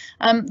called,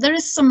 there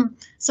is some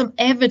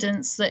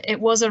evidence that it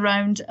was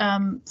around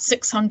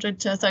 600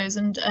 to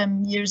 1000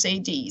 years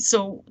AD.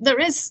 So there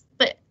is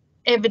the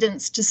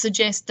evidence to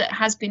suggest that it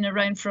has been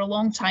around for a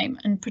long time,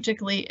 and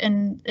particularly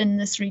in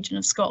this region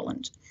of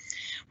Scotland.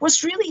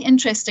 What's really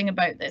interesting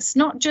about this,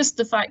 not just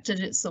the fact that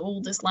it's the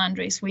oldest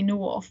landrace we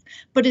know of,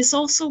 but it's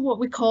also what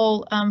we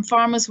call,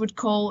 farmers would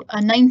call a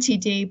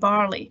 90-day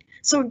barley.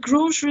 So it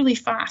grows really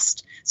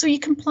fast. So you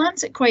can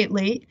plant it quite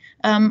late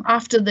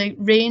after the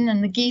rain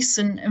and the geese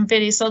and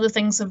various other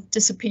things have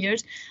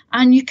disappeared,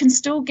 and you can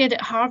still get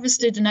it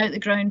harvested and out the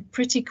ground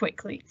pretty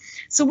quickly.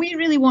 So we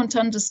really want to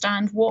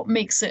understand what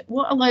makes it,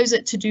 what allows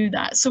it to do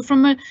that. So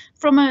from a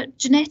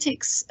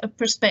genetics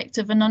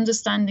perspective and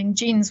understanding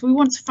genes, we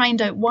want to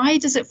find out, why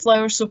does it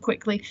flower so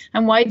quickly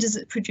and why does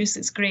it produce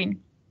its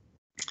grain?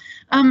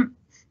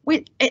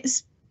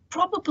 It's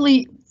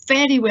probably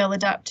very well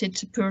adapted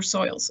to poor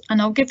soils, and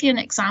I'll give you an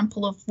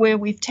example of where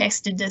we've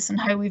tested this and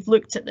how we've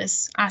looked at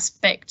this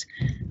aspect.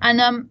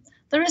 And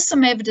there is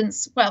some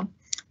evidence, well,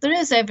 there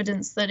is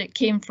evidence that it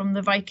came from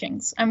the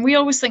Vikings, and we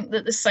always think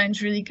that this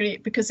sounds really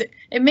great because it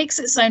makes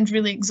it sound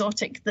really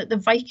exotic that the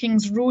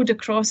Vikings rode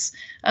across,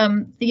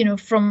 you know,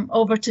 from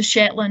over to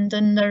Shetland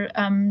in their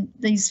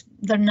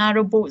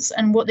narrow boats,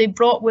 and what they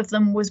brought with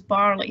them was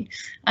barley.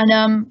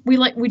 And we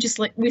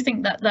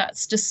think that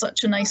that's just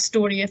such a nice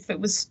story if it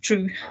was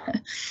true.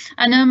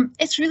 And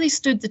it's really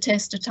stood the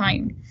test of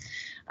time.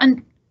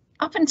 And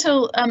up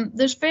until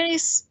there's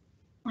various,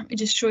 let me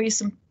just show you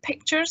some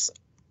pictures.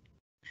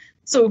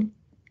 So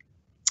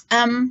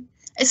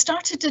it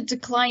started to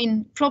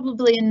decline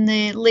probably in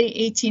the late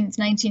 18th,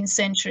 19th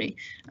century,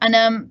 and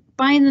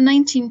by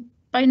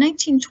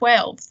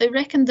 1912 they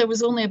reckoned there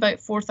was only about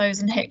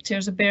 4,000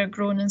 hectares of bear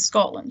grown in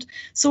Scotland.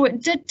 So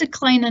it did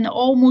decline and it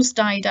almost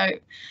died out,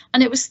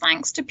 and it was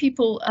thanks to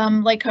people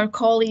like our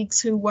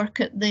colleagues who work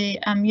at the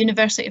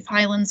University of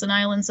Highlands and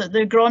Islands at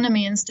the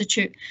Agronomy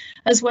Institute,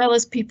 as well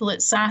as people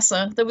at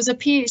SASA. There was a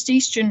PhD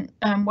student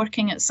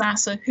working at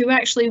SASA who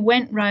actually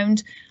went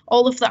round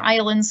all of the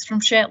islands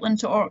from Shetland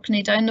to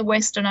Orkney down the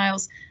Western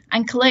Isles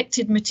and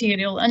collected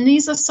material. And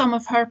these are some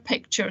of her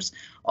pictures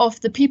of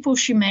the people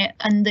she met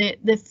and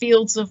the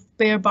fields of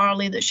bare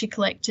barley that she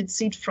collected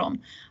seed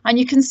from. And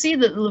you can see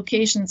that the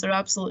locations are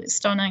absolutely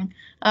stunning.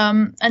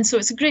 And so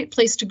it's a great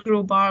place to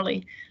grow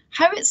barley.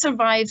 How it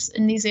survives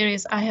in these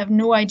areas, I have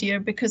no idea,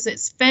 because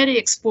it's very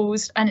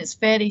exposed and it's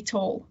very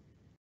tall.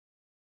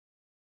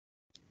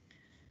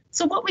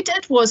 So what we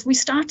did was we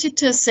started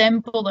to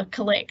assemble a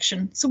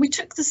collection. So we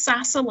took the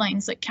Sasa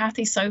lines that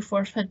Kathy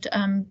Southworth had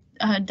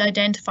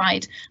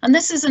identified, and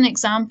this is an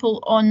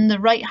example on the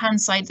right hand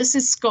side. This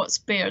is Scots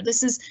Bear.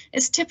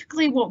 It's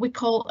typically what we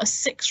call a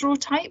 6-row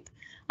type,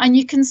 and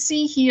you can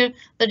see here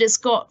that it's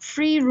got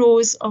 3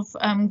 rows of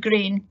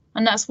grain,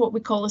 and that's what we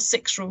call a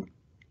 6-row.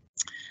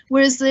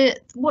 Whereas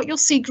what you'll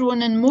see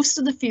grown in most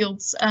of the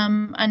fields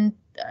and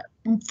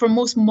for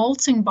most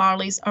malting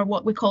barleys are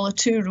what we call a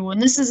 2-row, and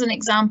this is an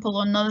example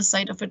on the other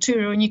side of a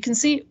 2-row, and you can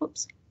see,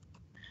 oops,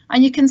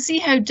 and you can see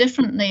how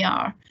different they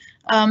are.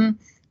 Oh,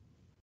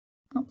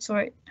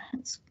 sorry,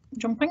 it's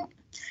jumping.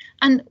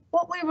 And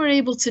what we were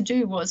able to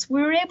do was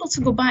we were able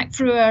to go back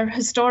through our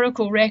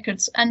historical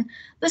records, and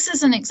this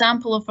is an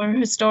example of our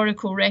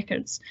historical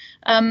records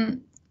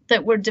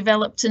that were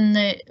developed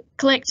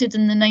collected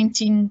in the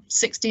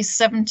 1960s,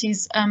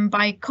 70s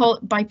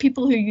by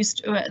people who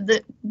used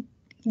to,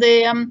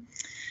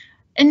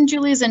 in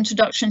Julia's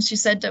introduction, she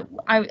said that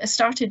I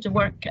started to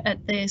work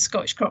at the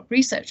Scottish Crop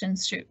Research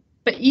Institute.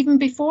 But even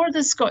before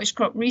the Scottish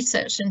Crop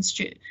Research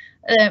Institute,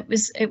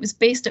 it was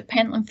based at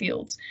Pentland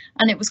Fields,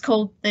 and it was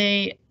called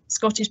the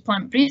Scottish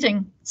Plant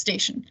Breeding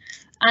Station.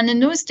 And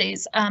in those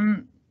days,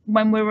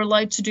 when we were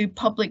allowed to do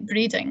public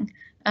breeding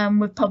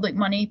with public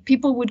money,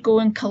 people would go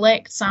and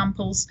collect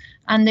samples,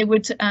 and they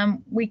would.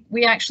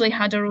 We actually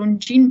had our own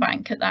gene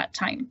bank at that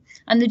time.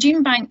 And the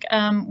gene bank,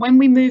 when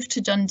we moved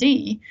to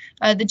Dundee,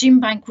 the gene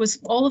bank was,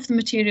 all of the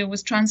material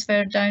was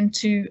transferred down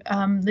to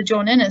the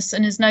John Innes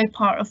and is now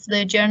part of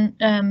the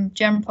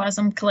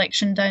germplasm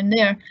collection down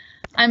there.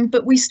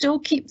 But we still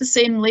keep the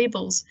same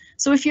labels.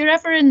 So if you're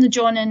ever in the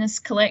John Innes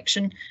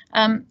collection,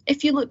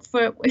 if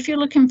you're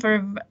looking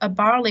for a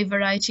barley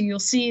variety, you'll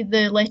see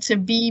the letter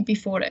B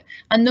before it,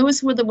 and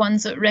those were the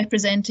ones that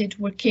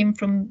came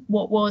from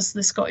what was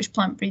the Scottish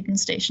Plant Breeding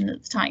Station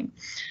at the time.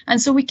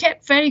 And so we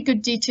kept very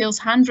good details,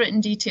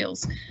 handwritten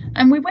details,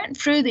 and we went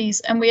through these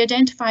and we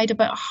identified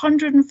about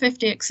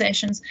 150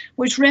 accessions,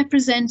 which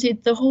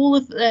represented the whole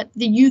of the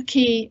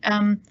UK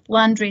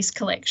landrace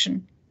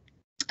collection,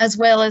 as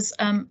well as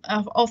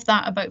of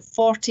that about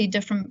 40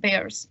 different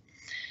bears.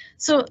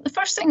 So the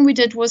first thing we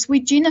did was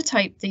we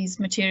genotyped these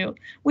material.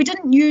 We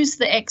didn't use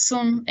the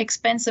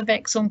expensive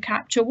exome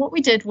capture. What we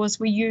did was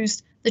we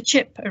used the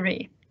chip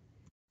array.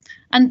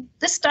 And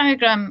this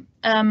diagram,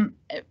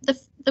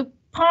 the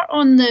part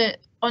on the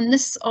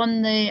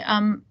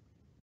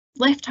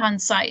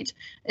left-hand side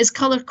is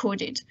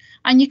color-coded,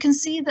 and you can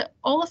see that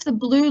all of the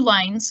blue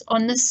lines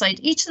on this side,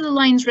 each of the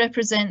lines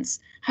represents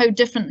how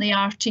different they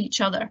are to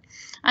each other.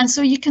 And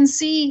so you can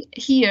see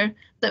here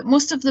that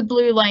most of the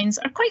blue lines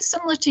are quite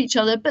similar to each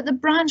other, but the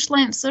branch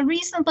lengths are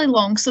reasonably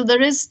long, so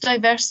there is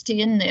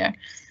diversity in there.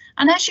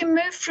 And as you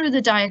move through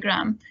the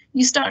diagram,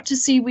 you start to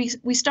see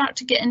we start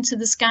to get into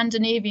the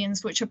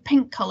Scandinavians, which are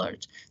pink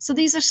coloured. So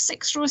these are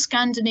 6-row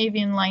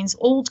Scandinavian lines,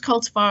 old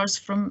cultivars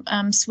from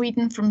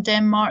Sweden, from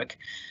Denmark,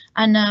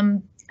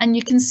 and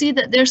you can see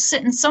that they're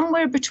sitting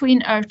somewhere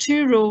between our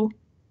 2-row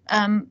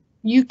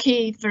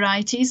UK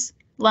varieties,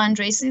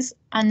 landraces,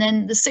 and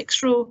then the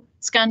 6-row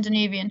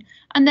Scandinavian.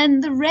 And then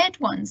the red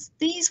ones,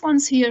 these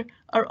ones here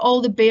are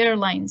all the bare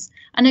lines.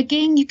 And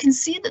again, you can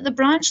see that the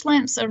branch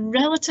lengths are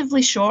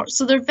relatively short,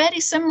 so they're very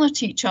similar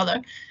to each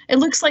other. It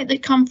looks like they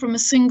come from a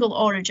single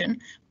origin,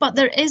 but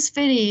there is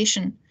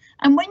variation.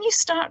 And when you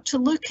start to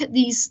look at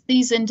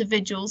these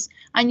individuals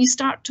and you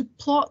start to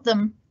plot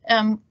them,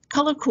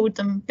 color code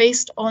them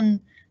based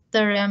on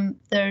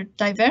their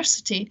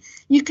diversity,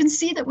 you can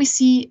see that we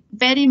see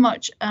very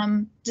much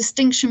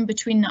distinction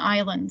between the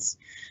islands.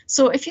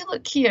 So if you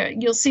look here,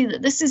 you'll see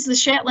that this is the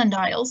Shetland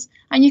Isles,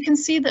 and you can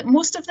see that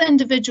most of the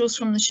individuals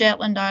from the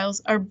Shetland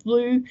Isles are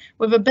blue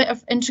with a bit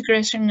of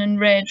integration in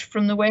red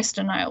from the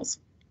Western Isles.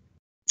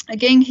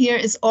 Again, here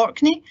is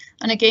Orkney,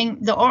 and again,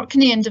 the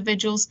Orkney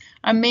individuals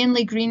are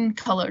mainly green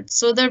coloured.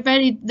 So they're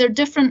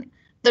different,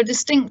 they're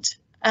distinct,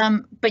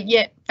 but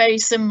yet very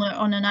similar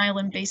on an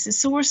island basis.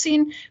 So we're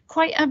seeing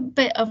quite a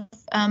bit of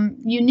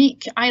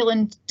unique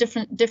island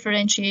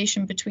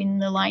differentiation between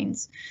the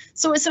lines.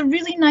 So it's a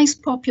really nice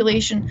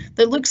population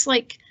that looks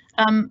like,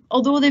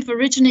 although they've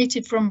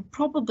originated from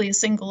probably a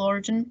single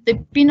origin,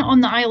 they've been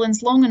on the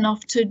islands long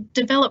enough to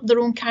develop their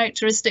own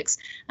characteristics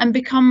and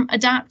become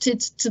adapted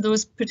to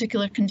those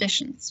particular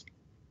conditions.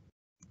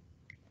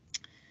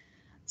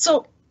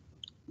 So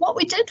what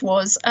we did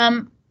was,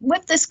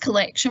 with this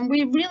collection,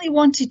 we really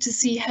wanted to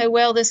see how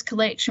well this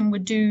collection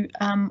would do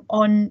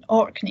on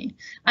Orkney,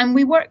 and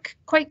we work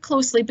quite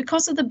closely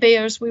because of the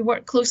bears. We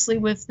work closely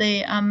with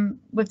the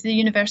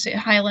University of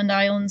Highland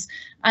Islands,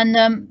 and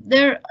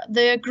the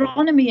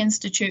Agronomy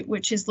Institute,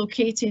 which is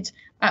located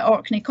at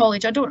Orkney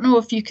College. I don't know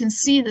if you can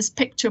see this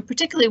picture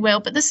particularly well,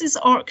 but this is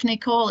Orkney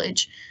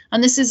College,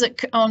 and this is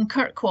on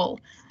Kirkwall.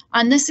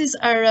 And this is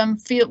our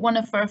one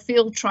of our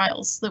field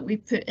trials that we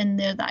put in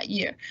there that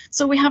year.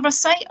 So we have a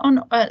site on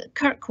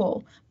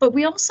Kirkwall, but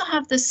we also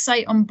have this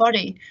site on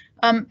Bury.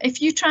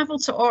 If you travel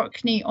to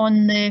Orkney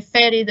on the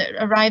ferry that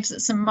arrives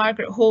at St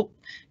Margaret Hope,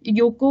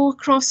 you'll go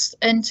across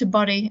into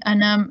Bury,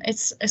 and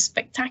it's a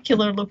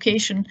spectacular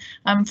location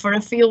for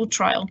a field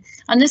trial.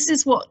 And this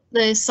is what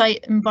the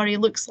site in Bury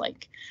looks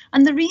like.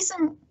 And the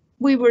reason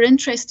we were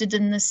interested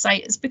in this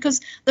site is because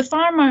the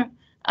farmer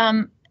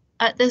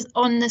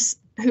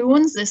who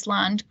owns this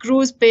land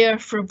grows bear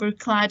for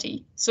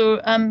Bruichladdich. So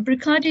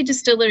Bruichladdich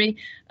Distillery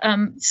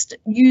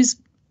use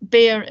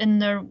bear in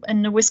their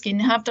whiskey, and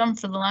they have done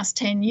for the last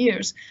 10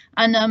 years.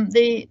 And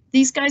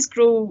these guys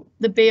grow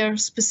the bear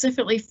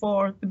specifically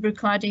for the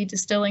Bruichladdich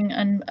distilling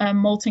and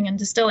malting and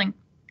distilling.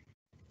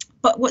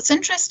 But what's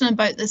interesting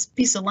about this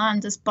piece of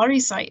land, this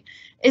Bury site,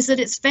 is that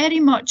it's very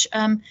much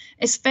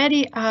it's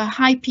very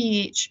high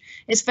pH.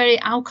 It's very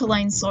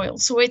alkaline soil,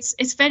 so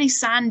it's very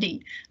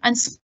sandy, and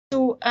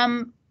so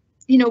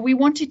you know, we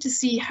wanted to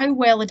see how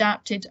well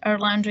adapted our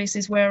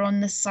landraces were on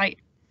this site.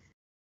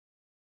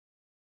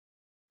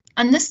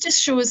 And this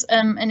just shows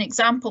an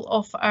example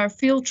of our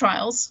field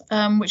trials,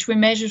 which we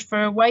measured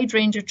for a wide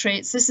range of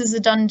traits. This is the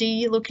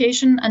Dundee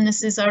location, and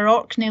this is our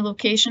Orkney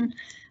location.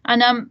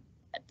 And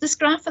this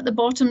graph at the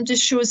bottom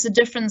just shows the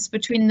difference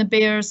between the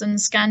bears and the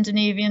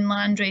Scandinavian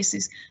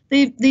landraces.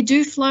 They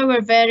do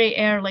flower very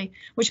early,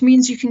 which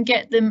means you can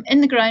get them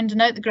in the ground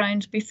and out the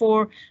ground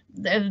before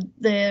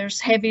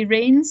there's heavy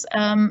rains.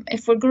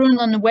 If we're growing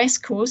on the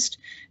west coast,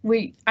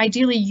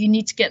 ideally you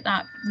need to get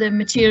the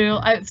material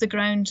out of the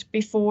ground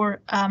before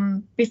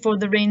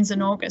the rains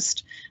in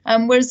August.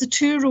 Whereas the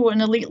 2-row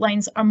and elite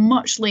lines are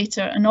much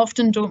later and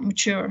often don't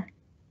mature.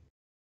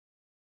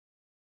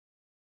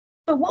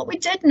 But what we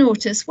did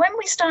notice when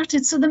we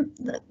started, so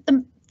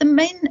the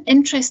main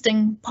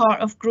interesting part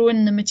of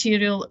growing the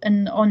material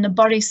on the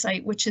Bury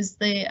site, which is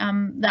the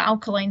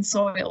alkaline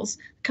soils,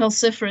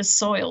 calciferous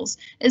soils,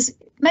 is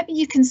maybe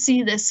you can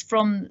see this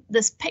from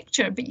this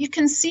picture, but you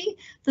can see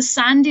the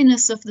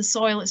sandiness of the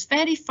soil. It's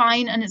very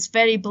fine and it's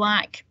very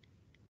black.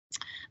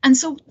 And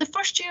so the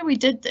first year we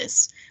did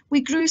this,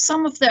 we grew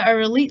some of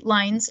our elite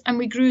lines and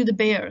we grew the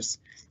bears.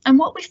 And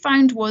what we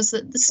found was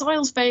that the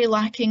soil's very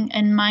lacking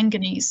in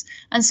manganese.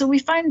 And so we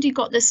found you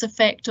got this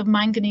effect of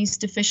manganese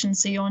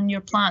deficiency on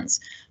your plants.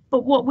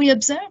 But what we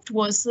observed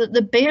was that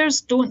the bears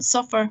don't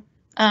suffer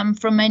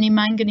from any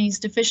manganese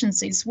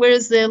deficiencies,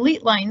 whereas the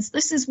elite lines,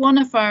 this is one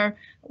of our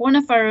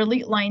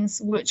elite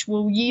lines, which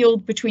will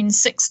yield between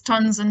 6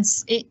 tons and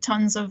 8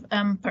 tons of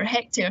per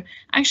hectare,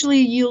 actually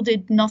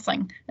yielded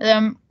nothing.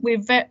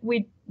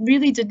 We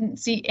really didn't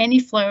see any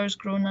flowers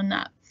grown on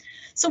that.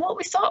 So what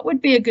we thought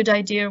would be a good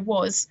idea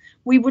was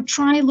we would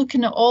try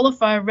looking at all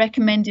of our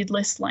recommended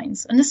list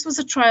lines. And this was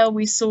a trial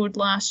we sowed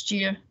last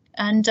year.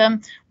 And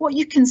what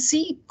you can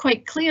see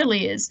quite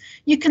clearly is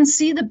you can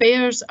see the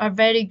bears are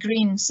very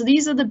green. So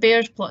these are the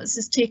bear plots.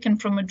 This is taken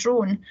from a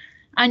drone.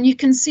 And you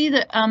can see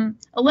that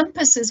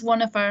Olympus is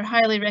one of our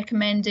highly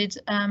recommended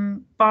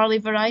barley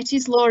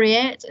varieties.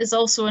 Laureate is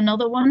also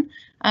another one,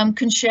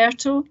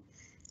 Concerto.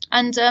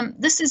 And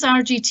this is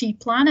RGT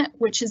Planet,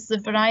 which is the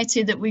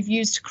variety that we've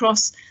used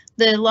across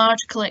the large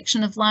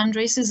collection of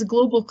landraces, a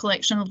global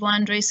collection of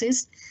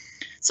landraces.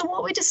 So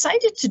what we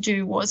decided to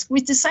do was we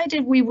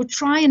decided we would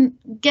try and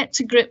get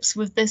to grips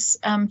with this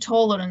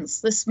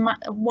tolerance,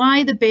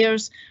 why the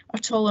bears are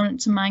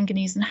tolerant to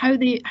manganese and how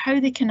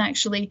they can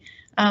actually,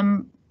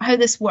 how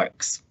this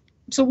works.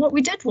 So what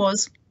we did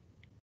was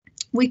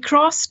we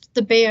crossed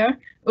the bear,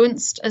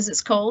 Unst as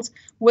it's called,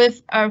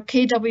 with our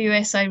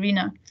KWS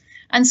Irina.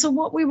 And so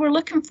what we were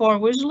looking for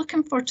was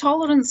looking for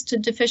tolerance to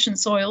deficient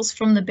soils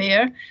from the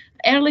bear,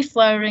 early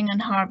flowering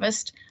and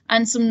harvest,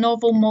 and some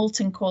novel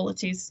molting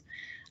qualities.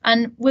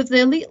 And with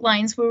the elite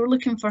lines, we were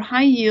looking for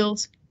high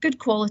yield, good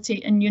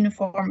quality and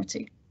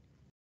uniformity.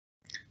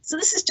 So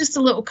this is just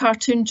a little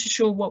cartoon to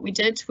show what we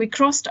did. We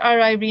crossed our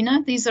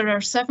Irina, these are our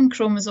 7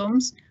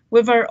 chromosomes,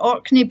 with our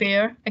Orkney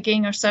bear,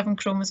 again our 7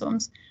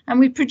 chromosomes, and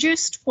we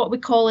produced what we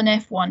call an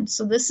F1.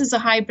 So this is a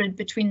hybrid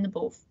between the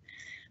both.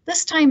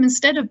 This time,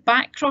 instead of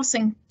back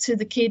crossing to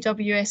the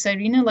KWS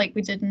Irina like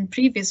we did in the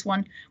previous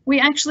one, we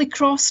actually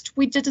crossed,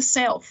 we did a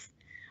self.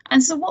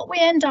 And so what we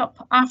end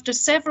up after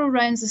several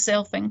rounds of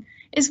selfing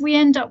is we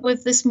end up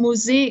with this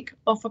mosaic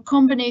of a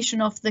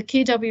combination of the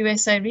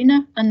KWS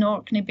Irina and the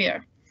Orkney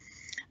bear.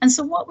 And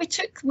so what we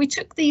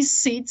took these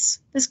seeds,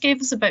 this gave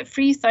us about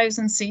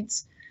 3,000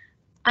 seeds,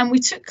 and we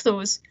took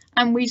those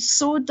and we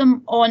sowed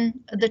them on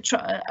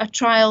a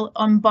trial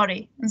on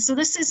Bury. And so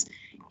this is,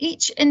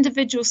 each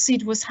individual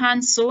seed was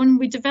hand sown.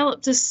 We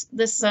developed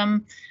this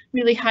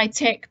really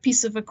high-tech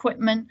piece of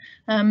equipment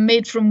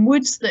made from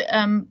wood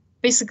that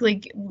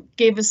basically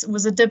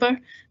was a dibber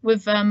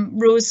with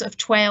rows of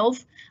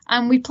 12.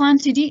 And we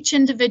planted each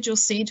individual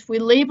seed, we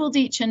labelled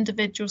each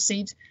individual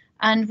seed,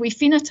 and we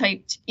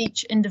phenotyped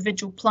each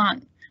individual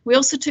plant. We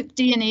also took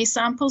DNA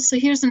samples. So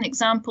here's an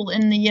example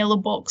in the yellow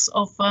box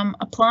of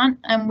a plant,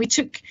 and we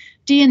took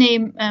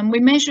DNA, we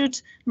measured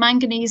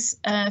manganese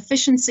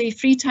efficiency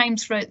 3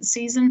 times throughout the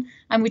season,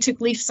 and we took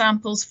leaf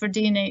samples for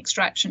DNA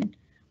extraction.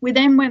 We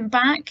then went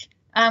back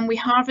and we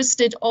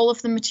harvested all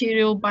of the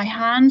material by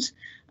hand,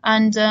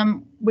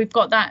 and we've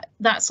got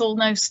that's all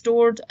now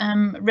stored,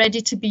 ready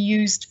to be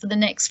used for the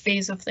next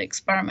phase of the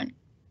experiment.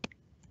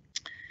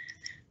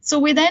 So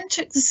we then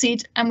took the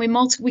seed and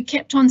we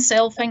kept on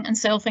selfing and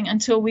selfing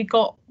until we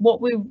got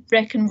what we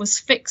reckon was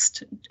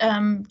fixed,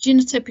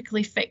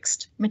 genotypically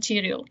fixed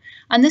material.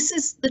 And this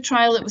is the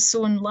trial that was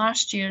sown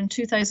last year in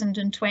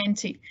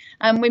 2020.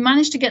 We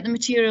managed to get the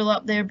material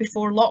up there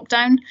before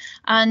lockdown,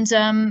 and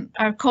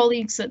our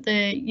colleagues at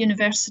the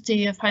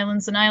University of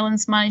Highlands and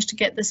Islands managed to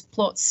get this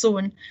plot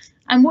sown.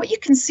 And what you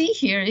can see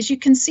here is you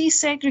can see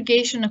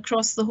segregation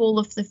across the whole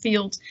of the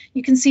field.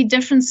 You can see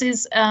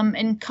differences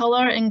in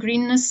colour and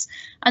greenness,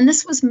 and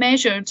this was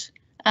measured.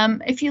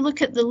 If you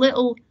look at the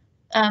little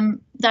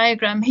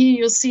diagram here,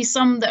 you'll see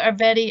some that are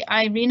very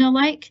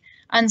Irina-like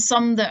and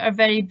some that are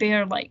very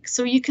bear-like.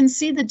 So you can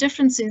see the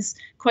differences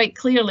quite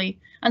clearly.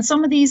 And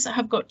some of these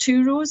have got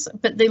 2 rows,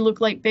 but they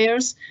look like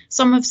bears.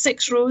 Some have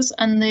 6 rows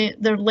and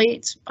they're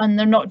late and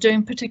they're not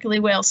doing particularly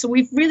well. So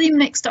we've really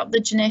mixed up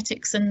the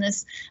genetics in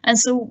this. And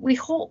so we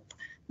hope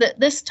that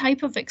this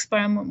type of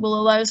experiment will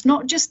allow us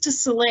not just to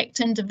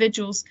select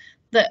individuals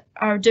that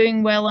are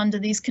doing well under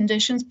these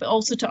conditions, but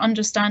also to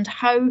understand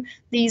how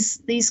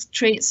these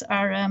traits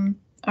are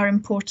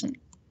important.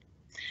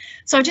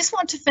 So I just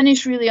want to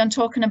finish really on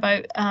talking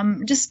about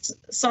just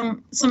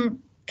some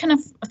kind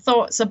of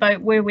thoughts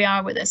about where we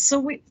are with this. So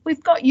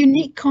we've got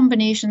unique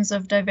combinations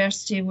of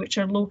diversity which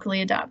are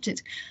locally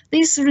adapted.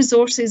 These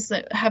resources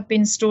that have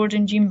been stored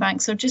in gene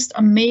banks are just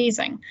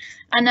amazing.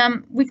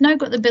 And we've now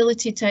got the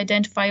ability to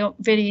identify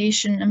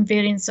variation and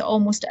variance at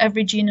almost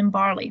every gene in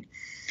barley.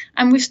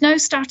 And we've now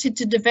started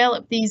to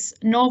develop these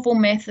novel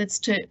methods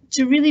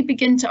to really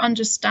begin to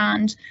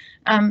understand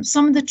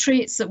some of the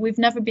traits that we've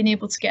never been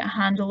able to get a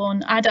handle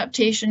on,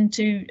 adaptation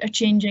to a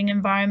changing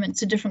environment,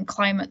 to different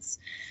climates.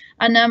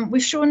 And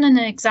we've shown an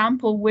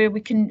example where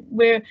we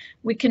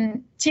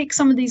can take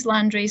some of these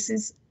land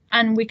races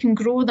and we can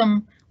grow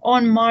them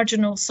on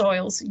marginal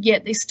soils,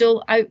 yet they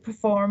still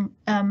outperform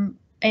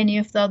any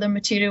of the other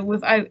material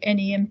without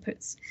any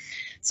inputs.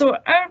 So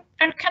our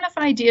kind of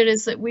idea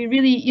is that we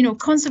really,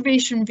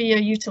 conservation via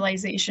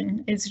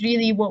utilization is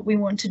really what we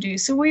want to do.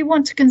 So we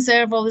want to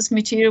conserve all this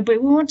material,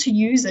 but we want to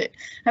use it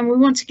and we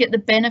want to get the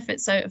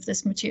benefits out of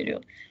this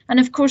material. And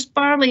of course,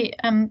 barley,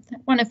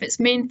 one of its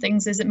main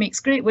things is it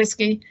makes great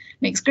whiskey,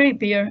 makes great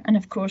beer, and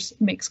of course,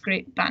 makes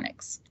great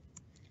bannocks.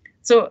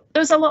 So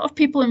there's a lot of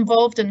people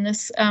involved in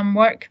this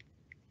work.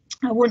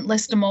 I won't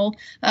list them all,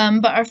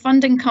 but our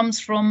funding comes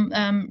from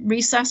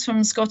RESAS from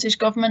the Scottish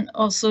Government,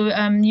 also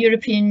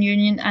European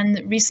Union,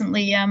 and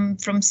recently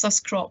from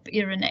Suscrop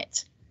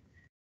Eranet.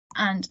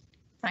 And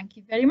thank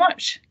you very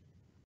much.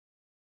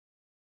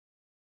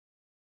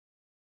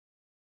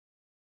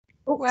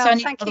 Oh, well,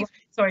 thank you.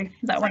 Sorry,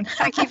 that one.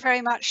 Thank you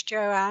very much,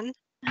 Joanne.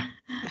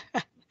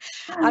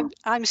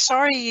 I'm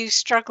sorry you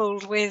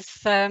struggled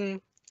with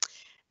the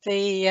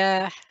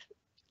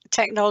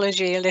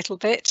technology a little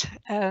bit.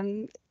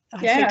 I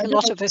think a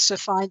lot of us are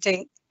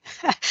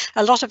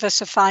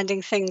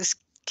finding things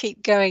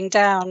keep going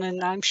down,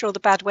 and I'm sure the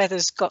bad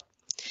weather's got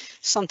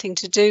something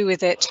to do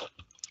with it.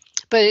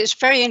 But it's a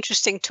very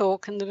interesting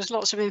talk, and there was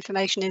lots of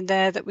information in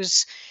there that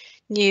was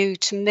new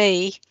to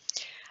me.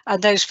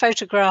 And those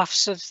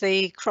photographs of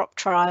the crop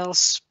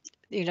trials,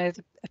 you know,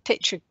 a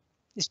picture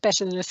is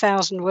better than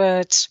 1,000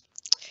 words.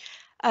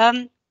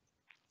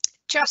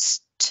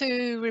 Just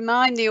to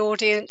remind the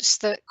audience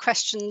that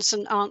questions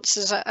and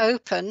answers are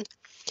open,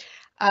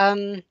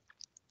 I'd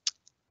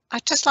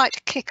just like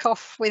to kick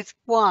off with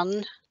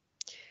one.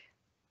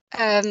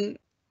 I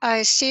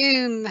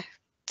assume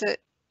that,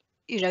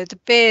 you know, the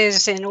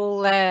beers in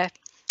all their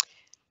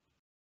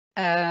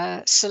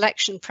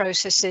selection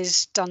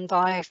processes done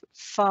by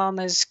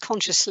farmers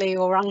consciously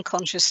or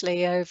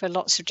unconsciously over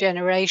lots of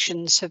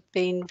generations have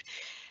been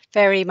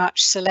very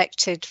much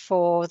selected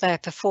for their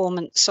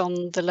performance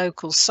on the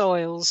local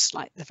soils,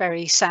 like the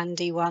very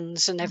sandy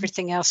ones and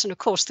everything else, and of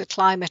course the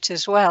climate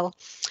as well.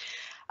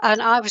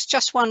 And I was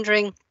just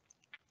wondering,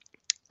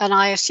 and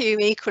I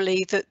assume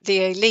equally that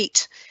the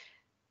elite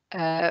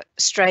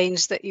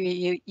strains that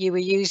you were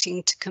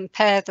using to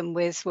compare them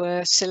with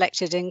were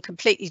selected in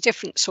completely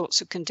different sorts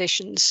of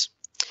conditions.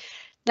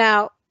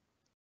 Now,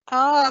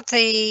 are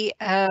the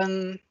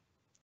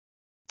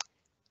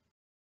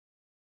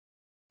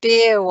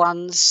beer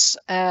ones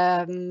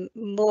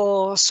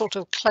more sort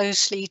of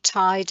closely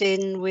tied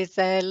in with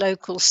their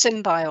local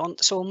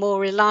symbionts or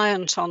more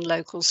reliant on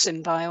local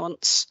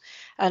symbionts?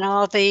 And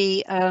are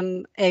the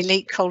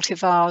elite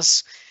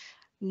cultivars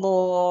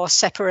more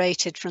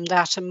separated from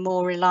that and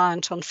more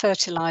reliant on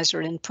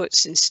fertilizer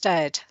inputs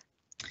instead?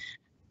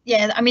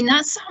 Yeah, I mean,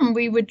 that's something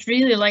we would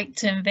really like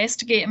to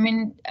investigate. I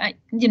mean,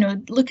 you know,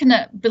 looking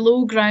at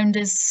below ground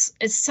is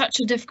such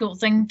a difficult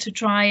thing to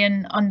try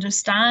and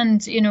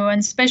understand, you know, and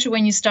especially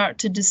when you start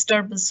to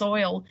disturb the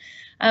soil.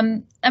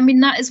 I mean,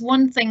 that is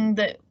one thing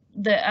that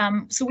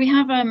so we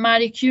have a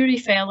Marie Curie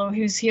fellow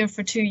who's here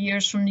for 2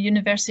 years from the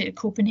University of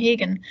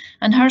Copenhagen,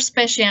 and her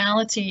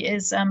speciality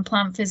is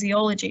plant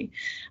physiology,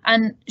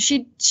 and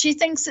she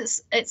thinks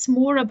it's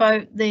more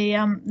about the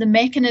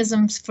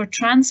mechanisms for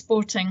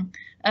transporting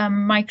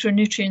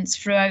micronutrients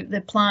throughout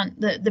the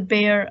plant that the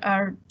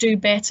bear do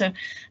better.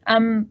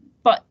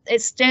 But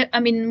it's, I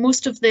mean,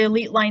 most of the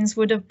elite lines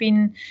would have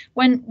been,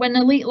 when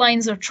elite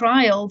lines are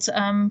trialed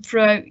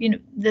throughout, you know,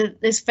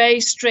 there's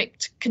very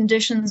strict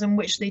conditions in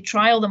which they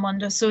trial them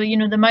under. So, you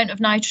know, the amount of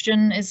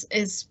nitrogen is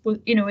they're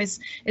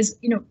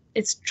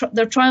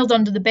trialed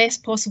under the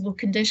best possible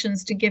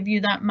conditions to give you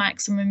that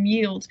maximum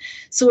yield.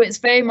 So it's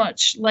very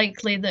much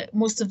likely that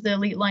most of the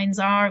elite lines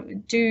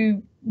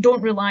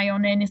don't rely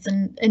on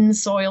anything in the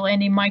soil,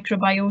 any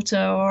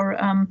microbiota or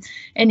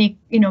any,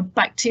 you know,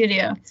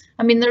 bacteria.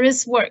 I mean, there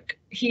is work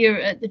here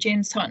at the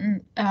James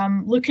Hutton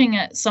looking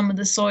at some of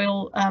the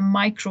soil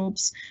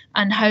microbes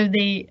and how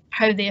they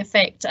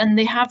affect, and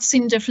they have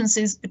seen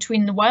differences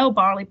between the wild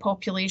barley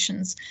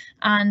populations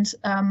and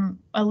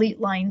elite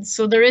lines.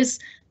 So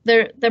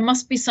there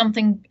must be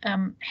something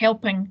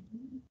helping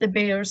the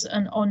bears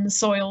and on the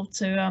soil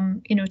to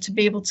you know, to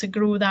be able to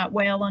grow that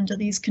well under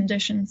these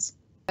conditions.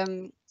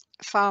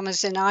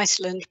 Farmers in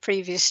Iceland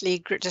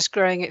previously just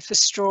growing it for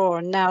straw,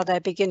 and now they're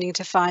beginning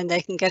to find they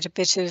can get a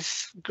bit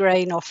of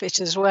grain off it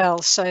as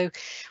well. So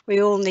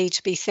we all need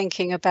to be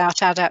thinking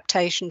about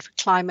adaptation for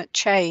climate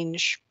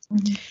change.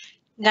 Mm-hmm.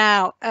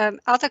 Now,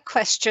 other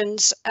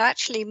questions.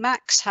 Actually,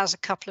 Max has a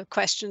couple of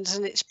questions,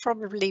 and it's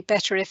probably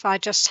better if I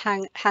just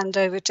hand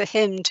over to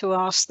him to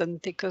ask them,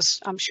 because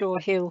I'm sure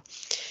he'll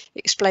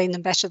explain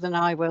them better than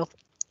I will.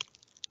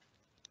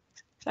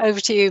 Over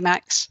to you,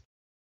 Max.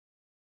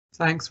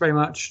 Thanks very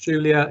much,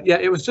 Julia. Yeah,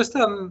 it was just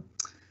following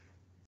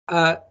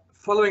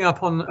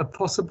up on a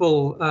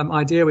possible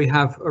idea we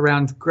have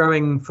around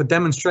growing for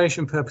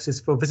demonstration purposes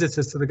for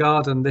visitors to the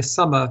garden this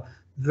summer,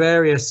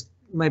 various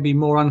maybe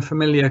more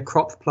unfamiliar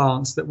crop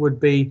plants that would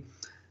be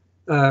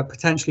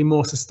potentially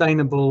more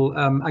sustainable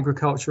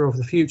agriculture of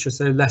the future,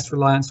 so less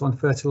reliance on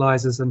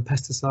fertilizers and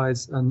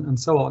pesticides and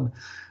so on.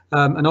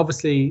 And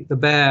obviously the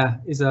bear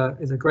is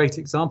a great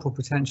example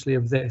potentially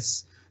of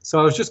this. So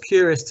I was just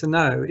curious to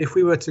know, if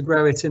we were to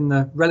grow it in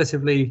the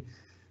relatively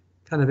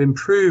kind of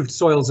improved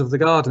soils of the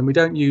garden, we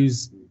don't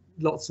use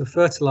lots of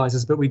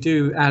fertilizers, but we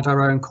do add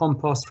our own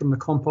compost from the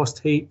compost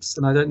heaps.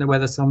 And I don't know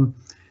whether some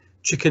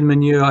chicken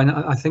manure,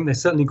 I think they're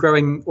certainly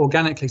growing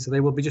organically, so they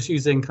will be just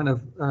using kind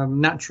of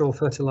natural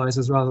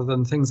fertilizers rather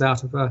than things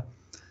out of a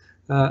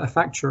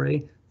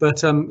factory.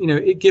 But you know,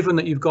 given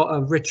that you've got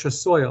a richer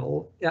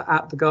soil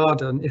at the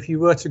garden, if you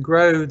were to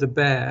grow the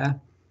bear,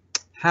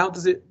 how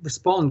does it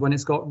respond when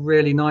it's got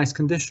really nice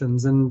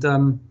conditions? And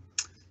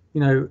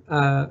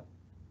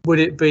would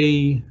it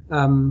be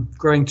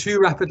growing too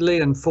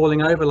rapidly and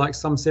falling over like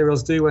some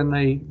cereals do when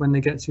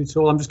they get too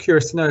tall? I'm just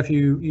curious to know if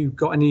you've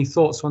got any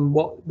thoughts on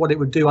what it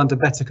would do under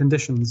better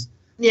conditions.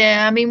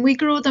 Yeah, I mean, we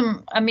grow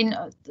them. I mean,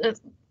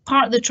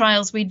 part of the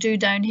trials we do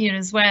down here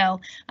as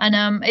well,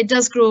 and it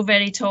does grow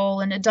very tall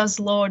and it does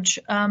lodge.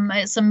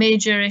 It's a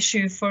major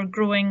issue for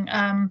growing,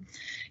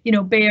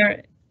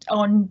 bare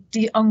on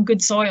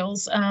good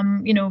soils,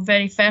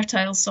 very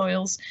fertile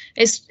soils.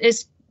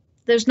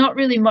 There's not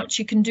really much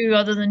you can do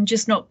other than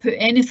just not put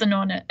anything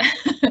on it,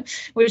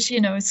 which,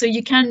 so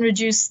you can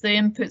reduce the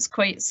inputs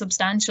quite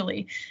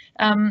substantially.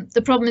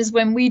 The problem is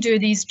when we do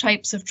these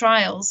types of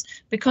trials,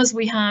 because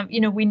we have,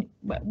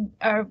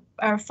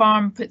 our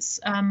farm puts,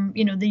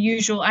 the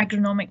usual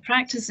agronomic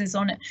practices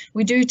on it,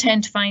 we do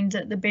tend to find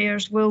that the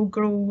bears will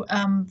grow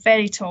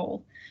very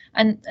tall.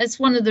 And it's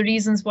one of the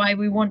reasons why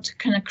we want to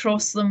kind of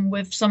cross them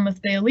with some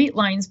of the elite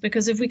lines,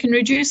 because if we can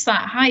reduce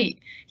that height,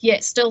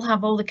 yet still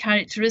have all the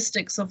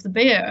characteristics of the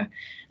bear,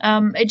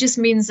 it just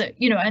means that,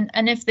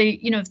 and if they,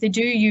 if they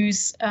do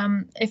use,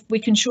 if we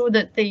can show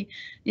that they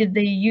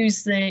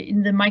use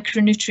the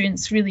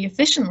micronutrients really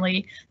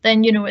efficiently,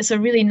 then, it's a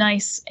really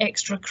nice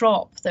extra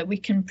crop that we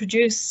can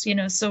produce,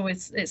 so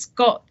it's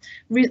got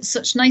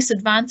such nice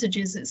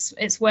advantages.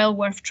 It's well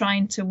worth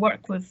trying to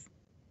work with.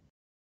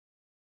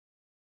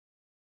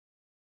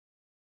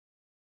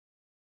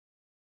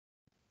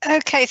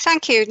 Okay,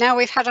 thank you. Now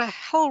we've had a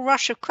whole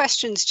rush of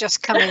questions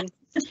just come in.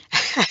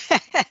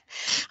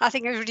 I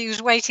think everybody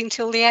was waiting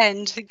till the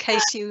end in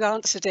case you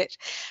answered it.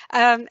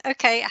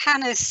 Okay,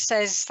 Hannah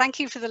says, thank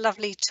you for the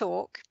lovely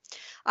talk.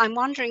 I'm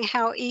wondering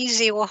how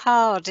easy or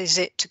hard is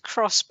it to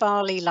cross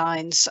barley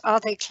lines? Are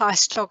they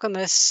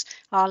cleistogamous?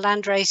 Are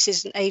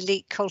landraces and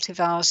elite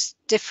cultivars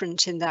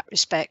different in that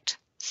respect?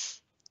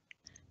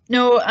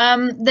 No,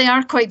 they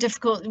are quite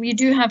difficult. You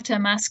do have to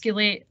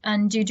emasculate,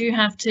 and you do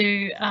have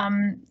to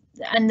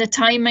and the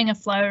timing of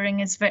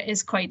flowering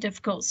is quite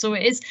difficult. So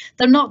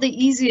they're not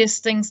the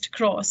easiest things to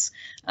cross,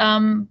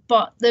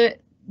 but the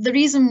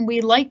reason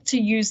we like to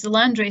use the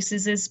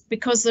landraces is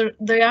because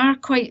they're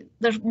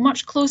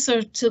much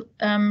closer to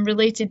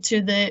related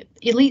to the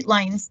elite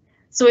lines,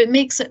 so it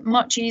makes it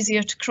much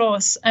easier to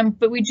cross.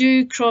 But we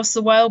do cross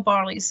the wild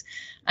barleys,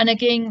 and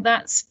again,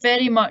 that's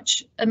very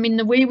much, I mean,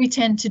 the way we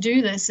tend to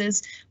do this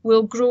is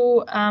we'll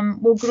grow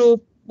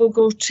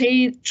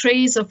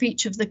trays of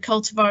each of the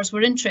cultivars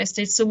we're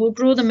interested. So we'll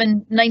grow them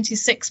in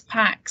 96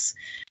 packs,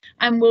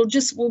 and we'll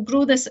do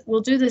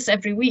this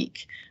every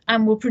week,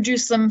 and we'll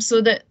produce them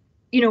so that,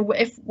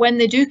 when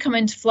they do come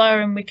into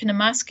flower and we can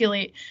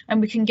emasculate and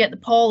we can get the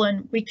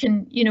pollen, we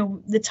can,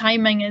 the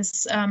timing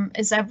is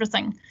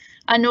everything.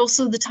 And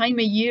also the time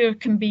of year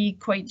can be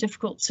quite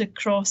difficult to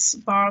cross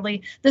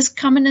barley.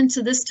 Coming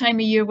into this time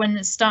of year when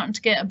it's starting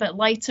to get a bit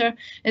lighter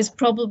is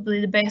probably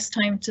the best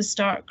time to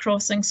start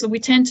crossing. So we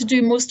tend to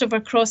do most of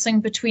our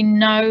crossing between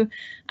now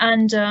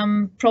and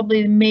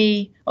probably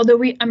May. Although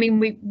we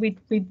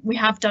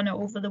have done it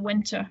over the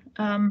winter,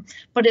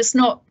 but it's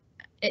not.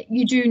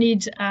 You do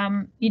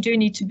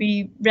need to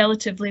be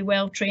relatively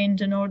well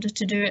trained in order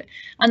to do it.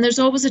 And there's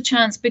always a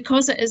chance,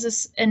 because it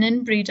is an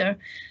inbreeder.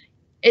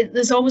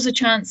 There's always a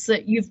chance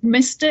that you've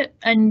missed it,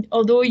 and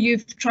although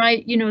you've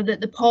tried,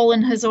 that the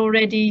pollen has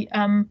already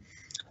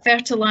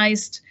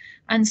fertilized,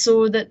 and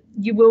so that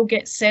you will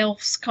get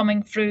cells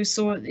coming through.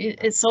 So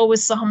it's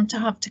always something to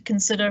have to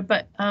consider,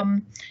 but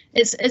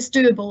it's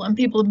doable, and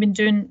people have been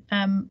doing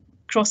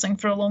crossing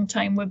for a long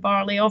time with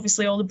barley.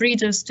 Obviously, all the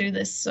breeders do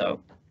this.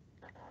 So.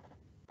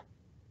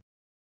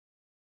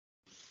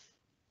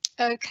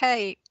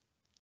 Okay,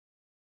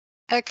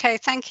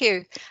 thank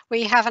you.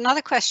 We have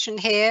another question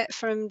here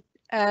from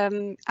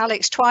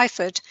Alex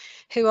Twyford,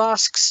 who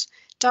asks,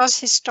 does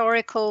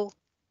historical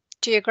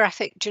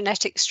geographic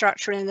genetic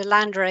structure in the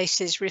land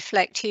races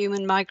reflect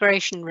human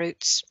migration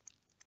routes?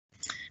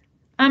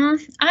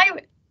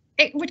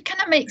 It would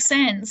kind of make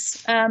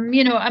sense. I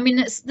mean,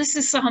 this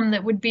is something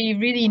that would be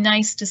really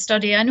nice to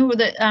study. I know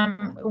that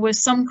with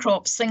some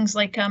crops, things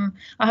like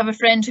I have a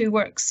friend who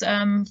works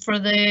for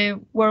the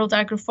World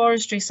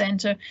Agroforestry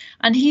Centre,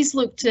 and he's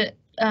looked at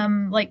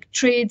like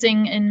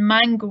trading in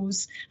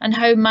mangoes and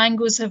how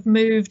mangoes have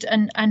moved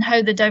and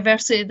how the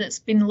diversity that's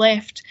been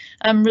left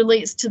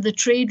relates to the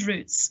trade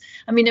routes.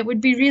 I mean, it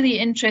would be really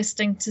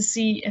interesting to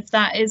see if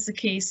that is the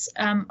case,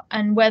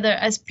 and whether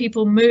as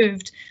people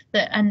moved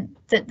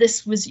that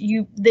this was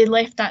they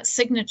left that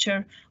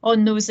signature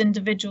on those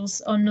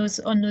individuals, on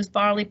those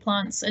barley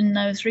plants in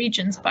those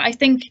regions. But I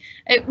think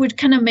it would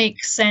kind of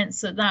make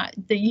sense that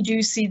you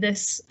do see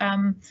this,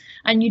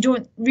 and you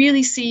don't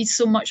really see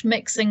so much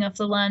mixing of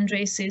the land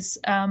races,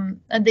 and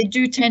they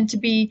do tend to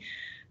be.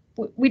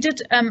 We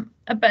did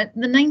about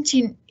the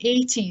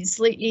 1980s,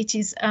 late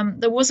 80s,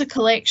 there was a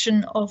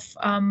collection of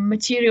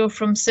material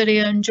from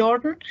Syria and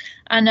Jordan,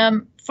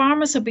 and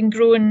farmers have been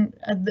growing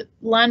the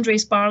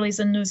landrace barleys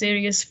in those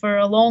areas for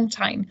a long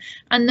time,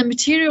 and the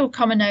material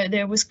coming out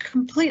there was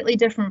completely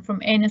different from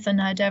anything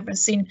I'd ever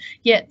seen.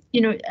 Yet,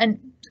 and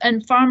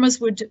and farmers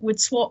would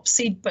swap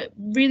seed, but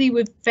really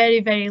with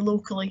very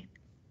locally.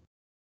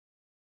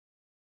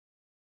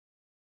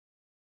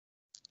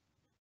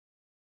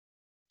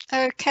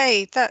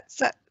 Okay,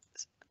 that's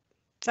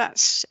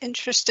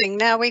interesting.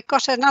 Now we've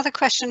got another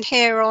question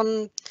here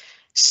on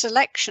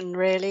selection,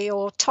 really,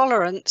 or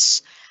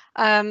tolerance.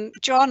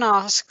 John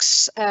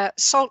asks,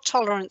 salt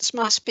tolerance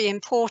must be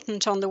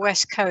important on the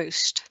West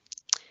Coast.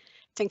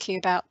 Thinking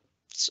about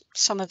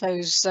some of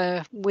those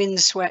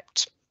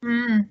windswept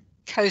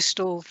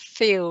coastal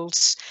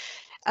fields.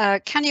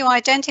 Can you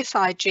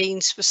identify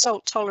genes for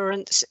salt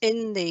tolerance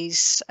in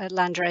these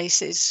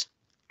landraces?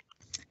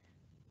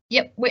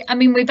 Yep,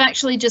 we've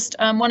actually just,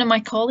 one of my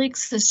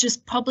colleagues has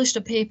just published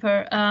a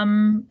paper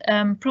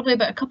probably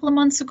about a couple of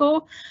months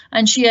ago,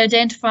 and she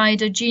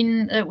identified a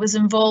gene that was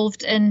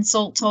involved in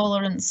salt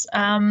tolerance,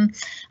 and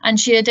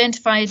she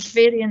identified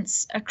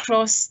variants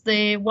across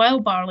the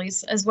wild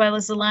barleys as well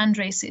as the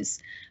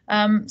landraces.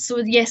 So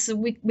yes,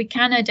 we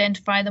can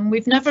identify them.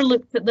 We've never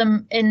looked at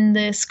them in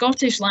the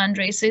Scottish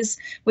landraces.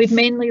 We've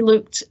mainly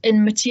looked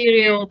in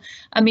material.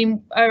 I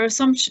mean, our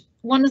assumption,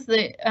 one of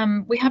the,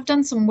 we have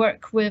done some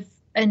work with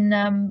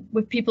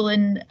people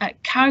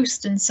at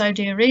Kaust in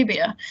Saudi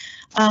Arabia,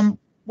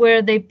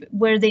 where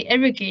they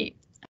irrigate,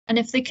 and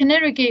if they can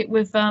irrigate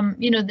with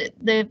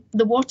the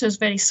water is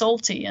very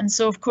salty, and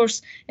so of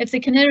course if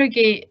they can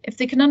irrigate, if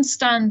they can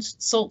understand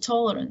salt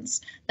tolerance,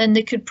 then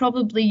they could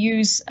probably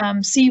use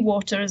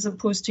seawater as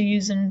opposed to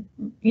using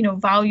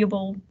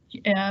valuable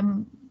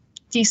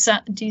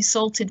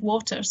desalted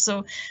water.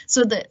 So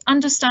that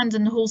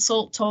understanding the whole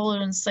salt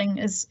tolerance thing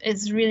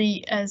is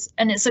really,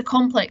 and it's a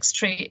complex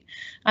trait,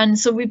 and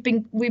so we've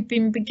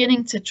been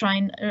beginning to try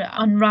and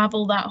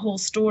unravel that whole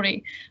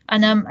story.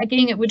 And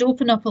again, it would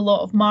open up a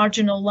lot of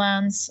marginal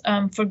lands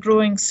for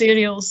growing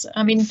cereals.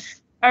 I mean,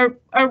 our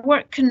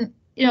work can,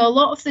 a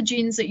lot of the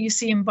genes that you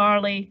see in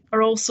barley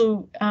are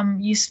also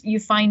you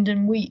find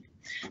in wheat.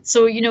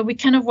 So we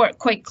kind of work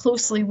quite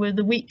closely with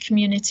the wheat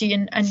community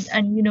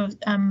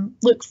and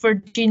look for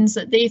genes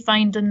that they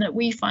find and that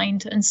we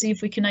find, and see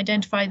if we can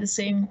identify the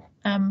same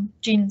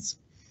genes.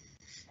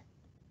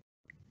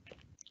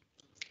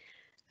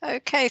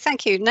 Okay,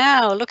 thank you.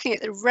 Now, looking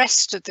at the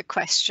rest of the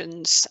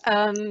questions,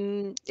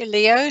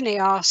 Leonie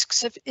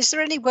asks, is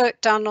there any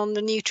work done on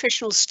the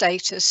nutritional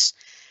status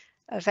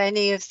of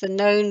any of the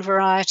known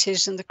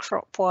varieties and the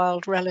crop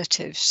wild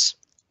relatives?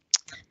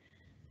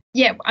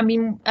 Yeah, I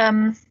mean,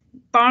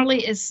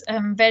 barley is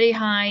very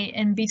high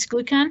in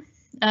beta-glucan,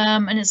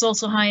 and it's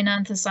also high in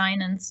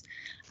anthocyanins.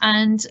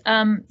 And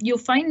you'll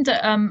find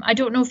that, I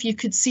don't know if you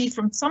could see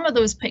from some of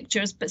those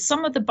pictures, but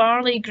some of the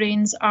barley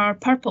grains are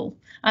purple,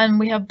 and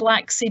we have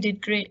black seeded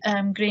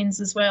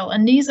grains as well.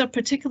 And these are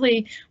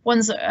particularly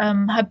ones that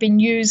have been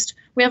used.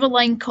 We have a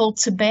line called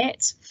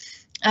Tibet,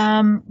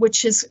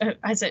 which is,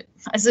 as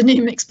the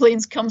name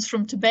explains, comes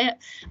from Tibet,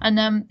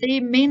 and they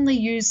mainly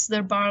use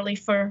their barley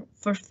for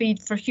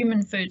feed, for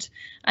human food.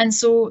 And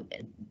so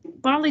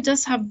barley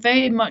does have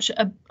very much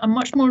a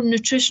much more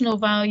nutritional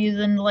value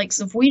than the likes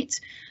of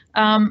wheat,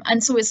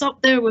 and so it's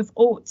up there with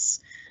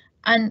oats.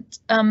 And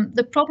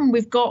the problem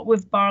we've got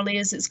with barley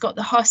is it's got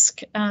the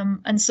husk,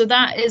 and so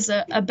that is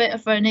a bit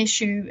of an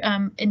issue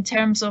in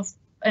terms of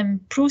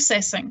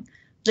processing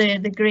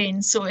the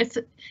grain. So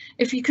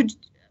if you could,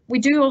 we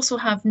do also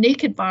have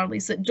naked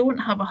barleys that don't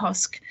have a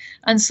husk,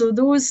 and so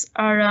those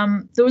are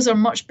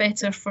much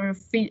better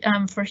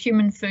for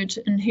human food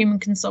and human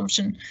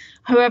consumption.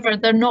 However,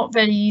 they're not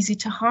very easy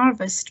to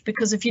harvest,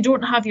 because if you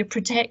don't have your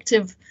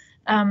protective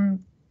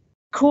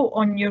coat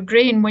on your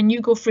grain when you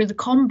go through the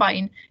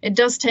combine, it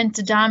does tend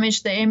to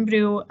damage the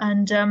embryo,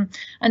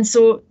 and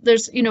so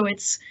there's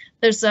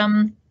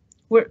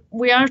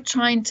we are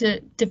trying to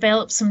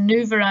develop some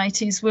new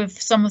varieties with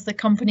some of the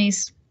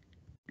companies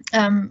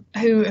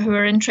who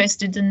are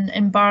interested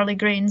in barley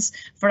grains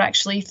for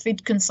actually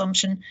feed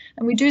consumption.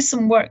 And we do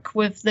some work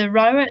with the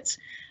Rowett.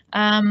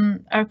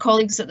 Our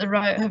colleagues at the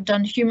Rowett have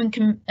done human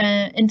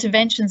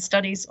intervention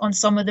studies on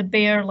some of the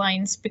bear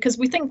lines, because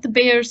we think the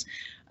bears,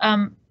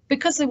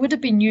 because they would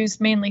have been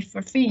used mainly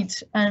for feed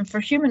and for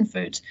human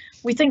food,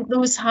 we think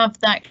those have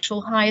the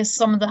actual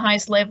some of the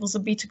highest levels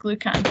of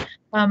beta-glucan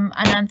and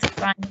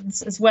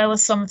anthocyanins, as well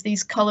as some of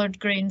these coloured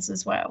grains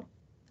as well.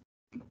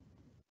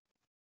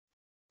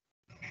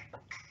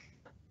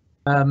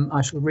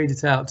 I shall read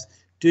it out.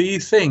 Do you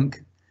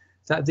think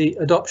that the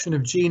adoption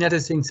of gene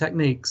editing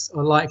techniques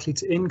are likely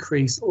to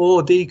increase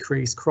or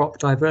decrease crop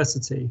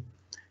diversity?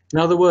 In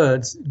other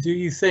words, do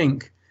you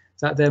think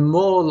that they're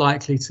more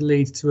likely to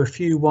lead to a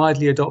few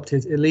widely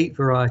adopted elite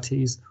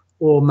varieties,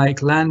 or make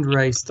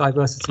landrace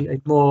diversity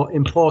a more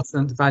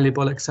important,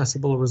 valuable,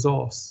 accessible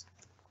resource?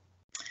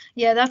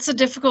 Yeah, that's a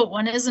difficult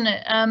one, isn't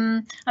it? I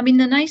mean,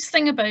 the nice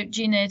thing about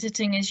gene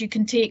editing is you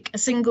can take a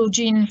single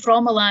gene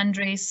from a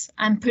landrace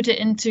and put it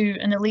into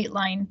an elite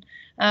line.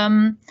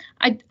 I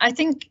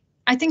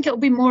think it'll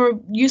be more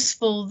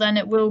useful than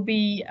it will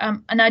be,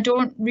 and I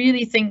don't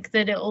really think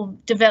that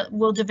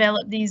will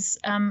develop these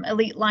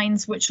elite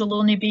lines, which will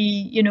only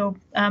be,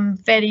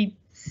 very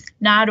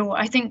narrow.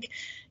 I think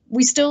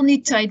we still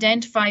need to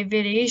identify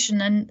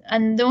variation,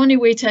 and the only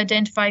way to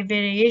identify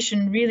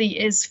variation really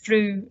is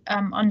through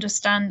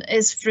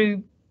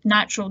through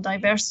natural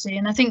diversity.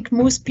 And I think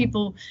most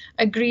people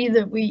agree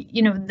that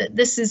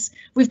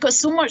we've got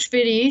so much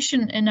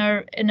variation in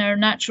our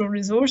natural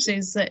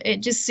resources that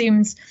it just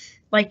seems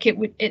like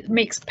it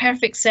makes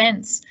perfect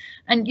sense.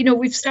 And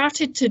we've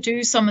started to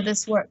do some of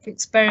this work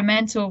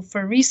experimental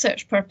for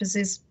research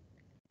purposes.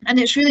 And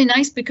it's really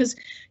nice because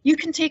you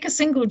can take a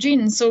single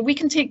gene. So we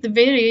can take the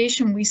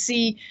variation we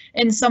see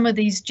in some of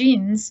these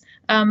genes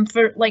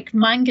for like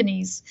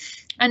manganese.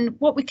 And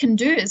what we can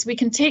do is we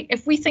can take,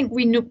 if we think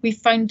we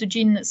found the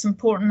gene that's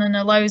important and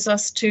allows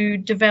us to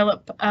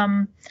develop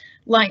allows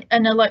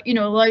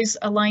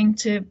a line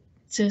to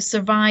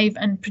survive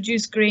and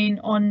produce grain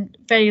on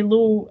very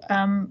low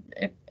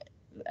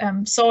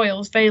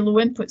soils, very low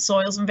input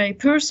soils and very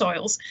poor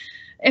soils.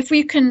 If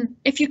you can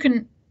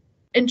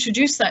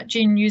introduce that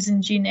gene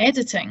using gene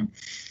editing,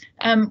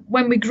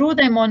 when we grow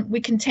them on,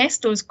 we can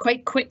test those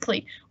quite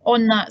quickly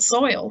on that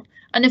soil.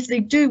 And if they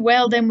do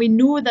well, then we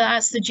know that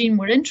that's the gene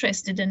we're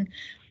interested in.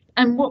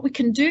 And what we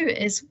can do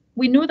is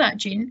we know that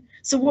gene.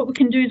 So what we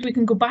can do is we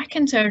can go back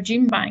into our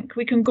gene bank.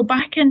 We can go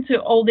back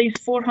into all these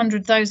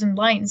 400,000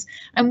 lines,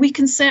 and we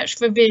can search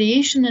for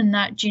variation in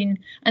that gene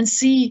and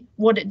see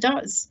what it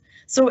does.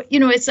 So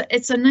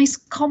it's a nice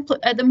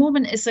at the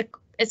moment.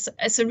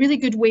 It's a really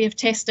good way of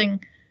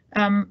testing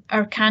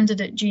our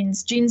candidate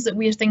genes that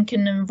we are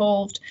thinking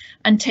involved,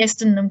 and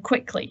testing them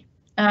quickly.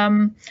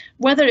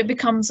 Whether it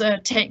becomes a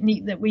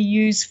technique that we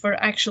use for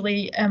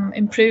actually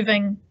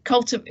improving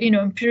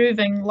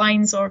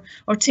lines or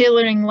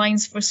tailoring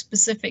lines for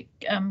specific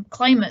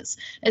climates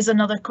is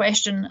another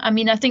question. I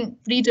mean, I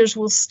think breeders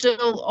will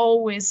still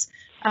always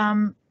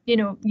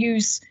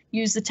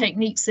use the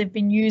techniques they've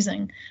been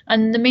using,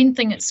 and the main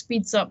thing that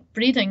speeds up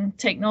breeding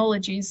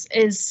technologies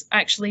is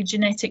actually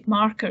genetic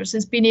markers,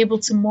 is being able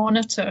to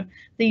monitor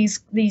these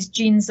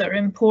genes that are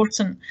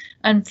important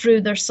and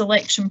through their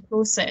selection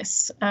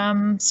process.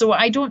 So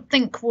I don't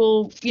think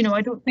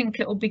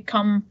it'll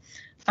become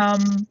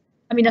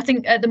I mean, I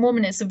think at the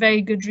moment it's a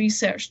very good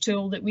research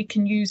tool that we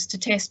can use to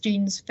test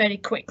genes very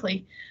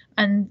quickly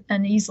and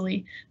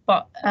easily,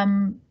 but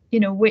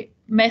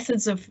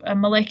methods of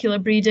molecular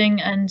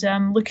breeding and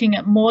looking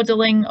at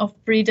modelling of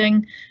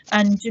breeding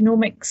and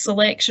genomic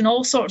selection,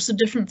 all sorts of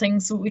different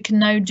things that we can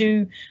now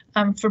do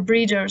for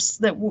breeders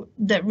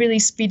that really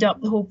speed up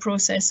the whole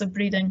process of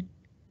breeding.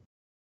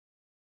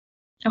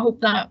 I hope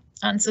that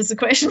answers the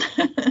question.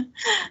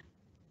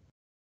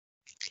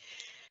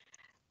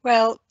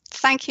 Well,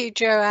 thank you,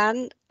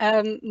 Joanne.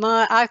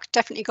 I've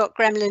definitely got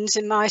gremlins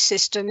in my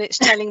system. It's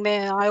telling me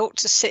I ought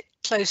to sit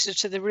closer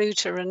to the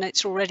router, and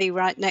it's already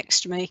right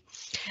next to me.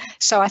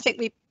 So I think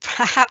we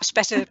perhaps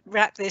better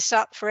wrap this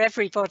up for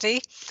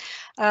everybody.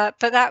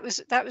 But that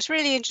was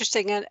really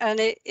interesting, and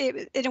it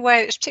in a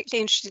way it was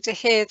particularly interesting to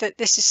hear that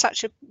this is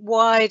such a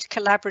wide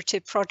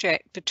collaborative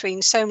project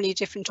between so many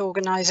different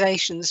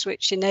organisations,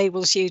 which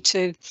enables you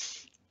to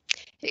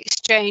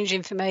exchange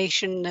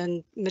information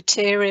and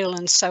material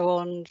and so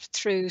on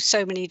through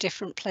so many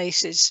different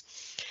places.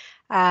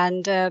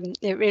 And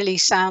it really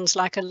sounds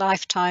like a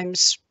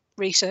lifetime's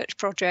research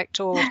project,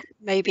 or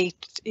maybe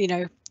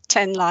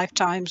 10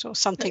 lifetimes or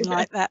something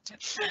like that.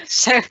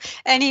 So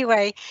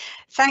anyway,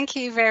 thank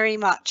you very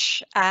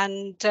much,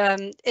 and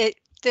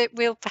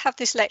we'll have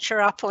this lecture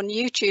up on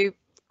YouTube,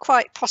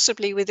 quite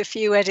possibly with a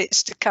few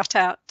edits to cut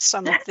out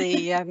some of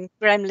the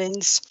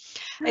gremlins.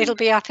 It'll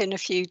be up in a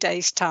few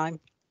days' time.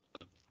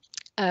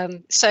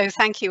 So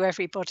thank you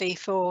everybody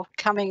for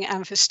coming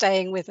and for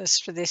staying with us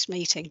for this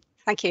meeting.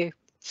 Thank you.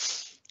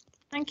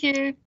 Thank you.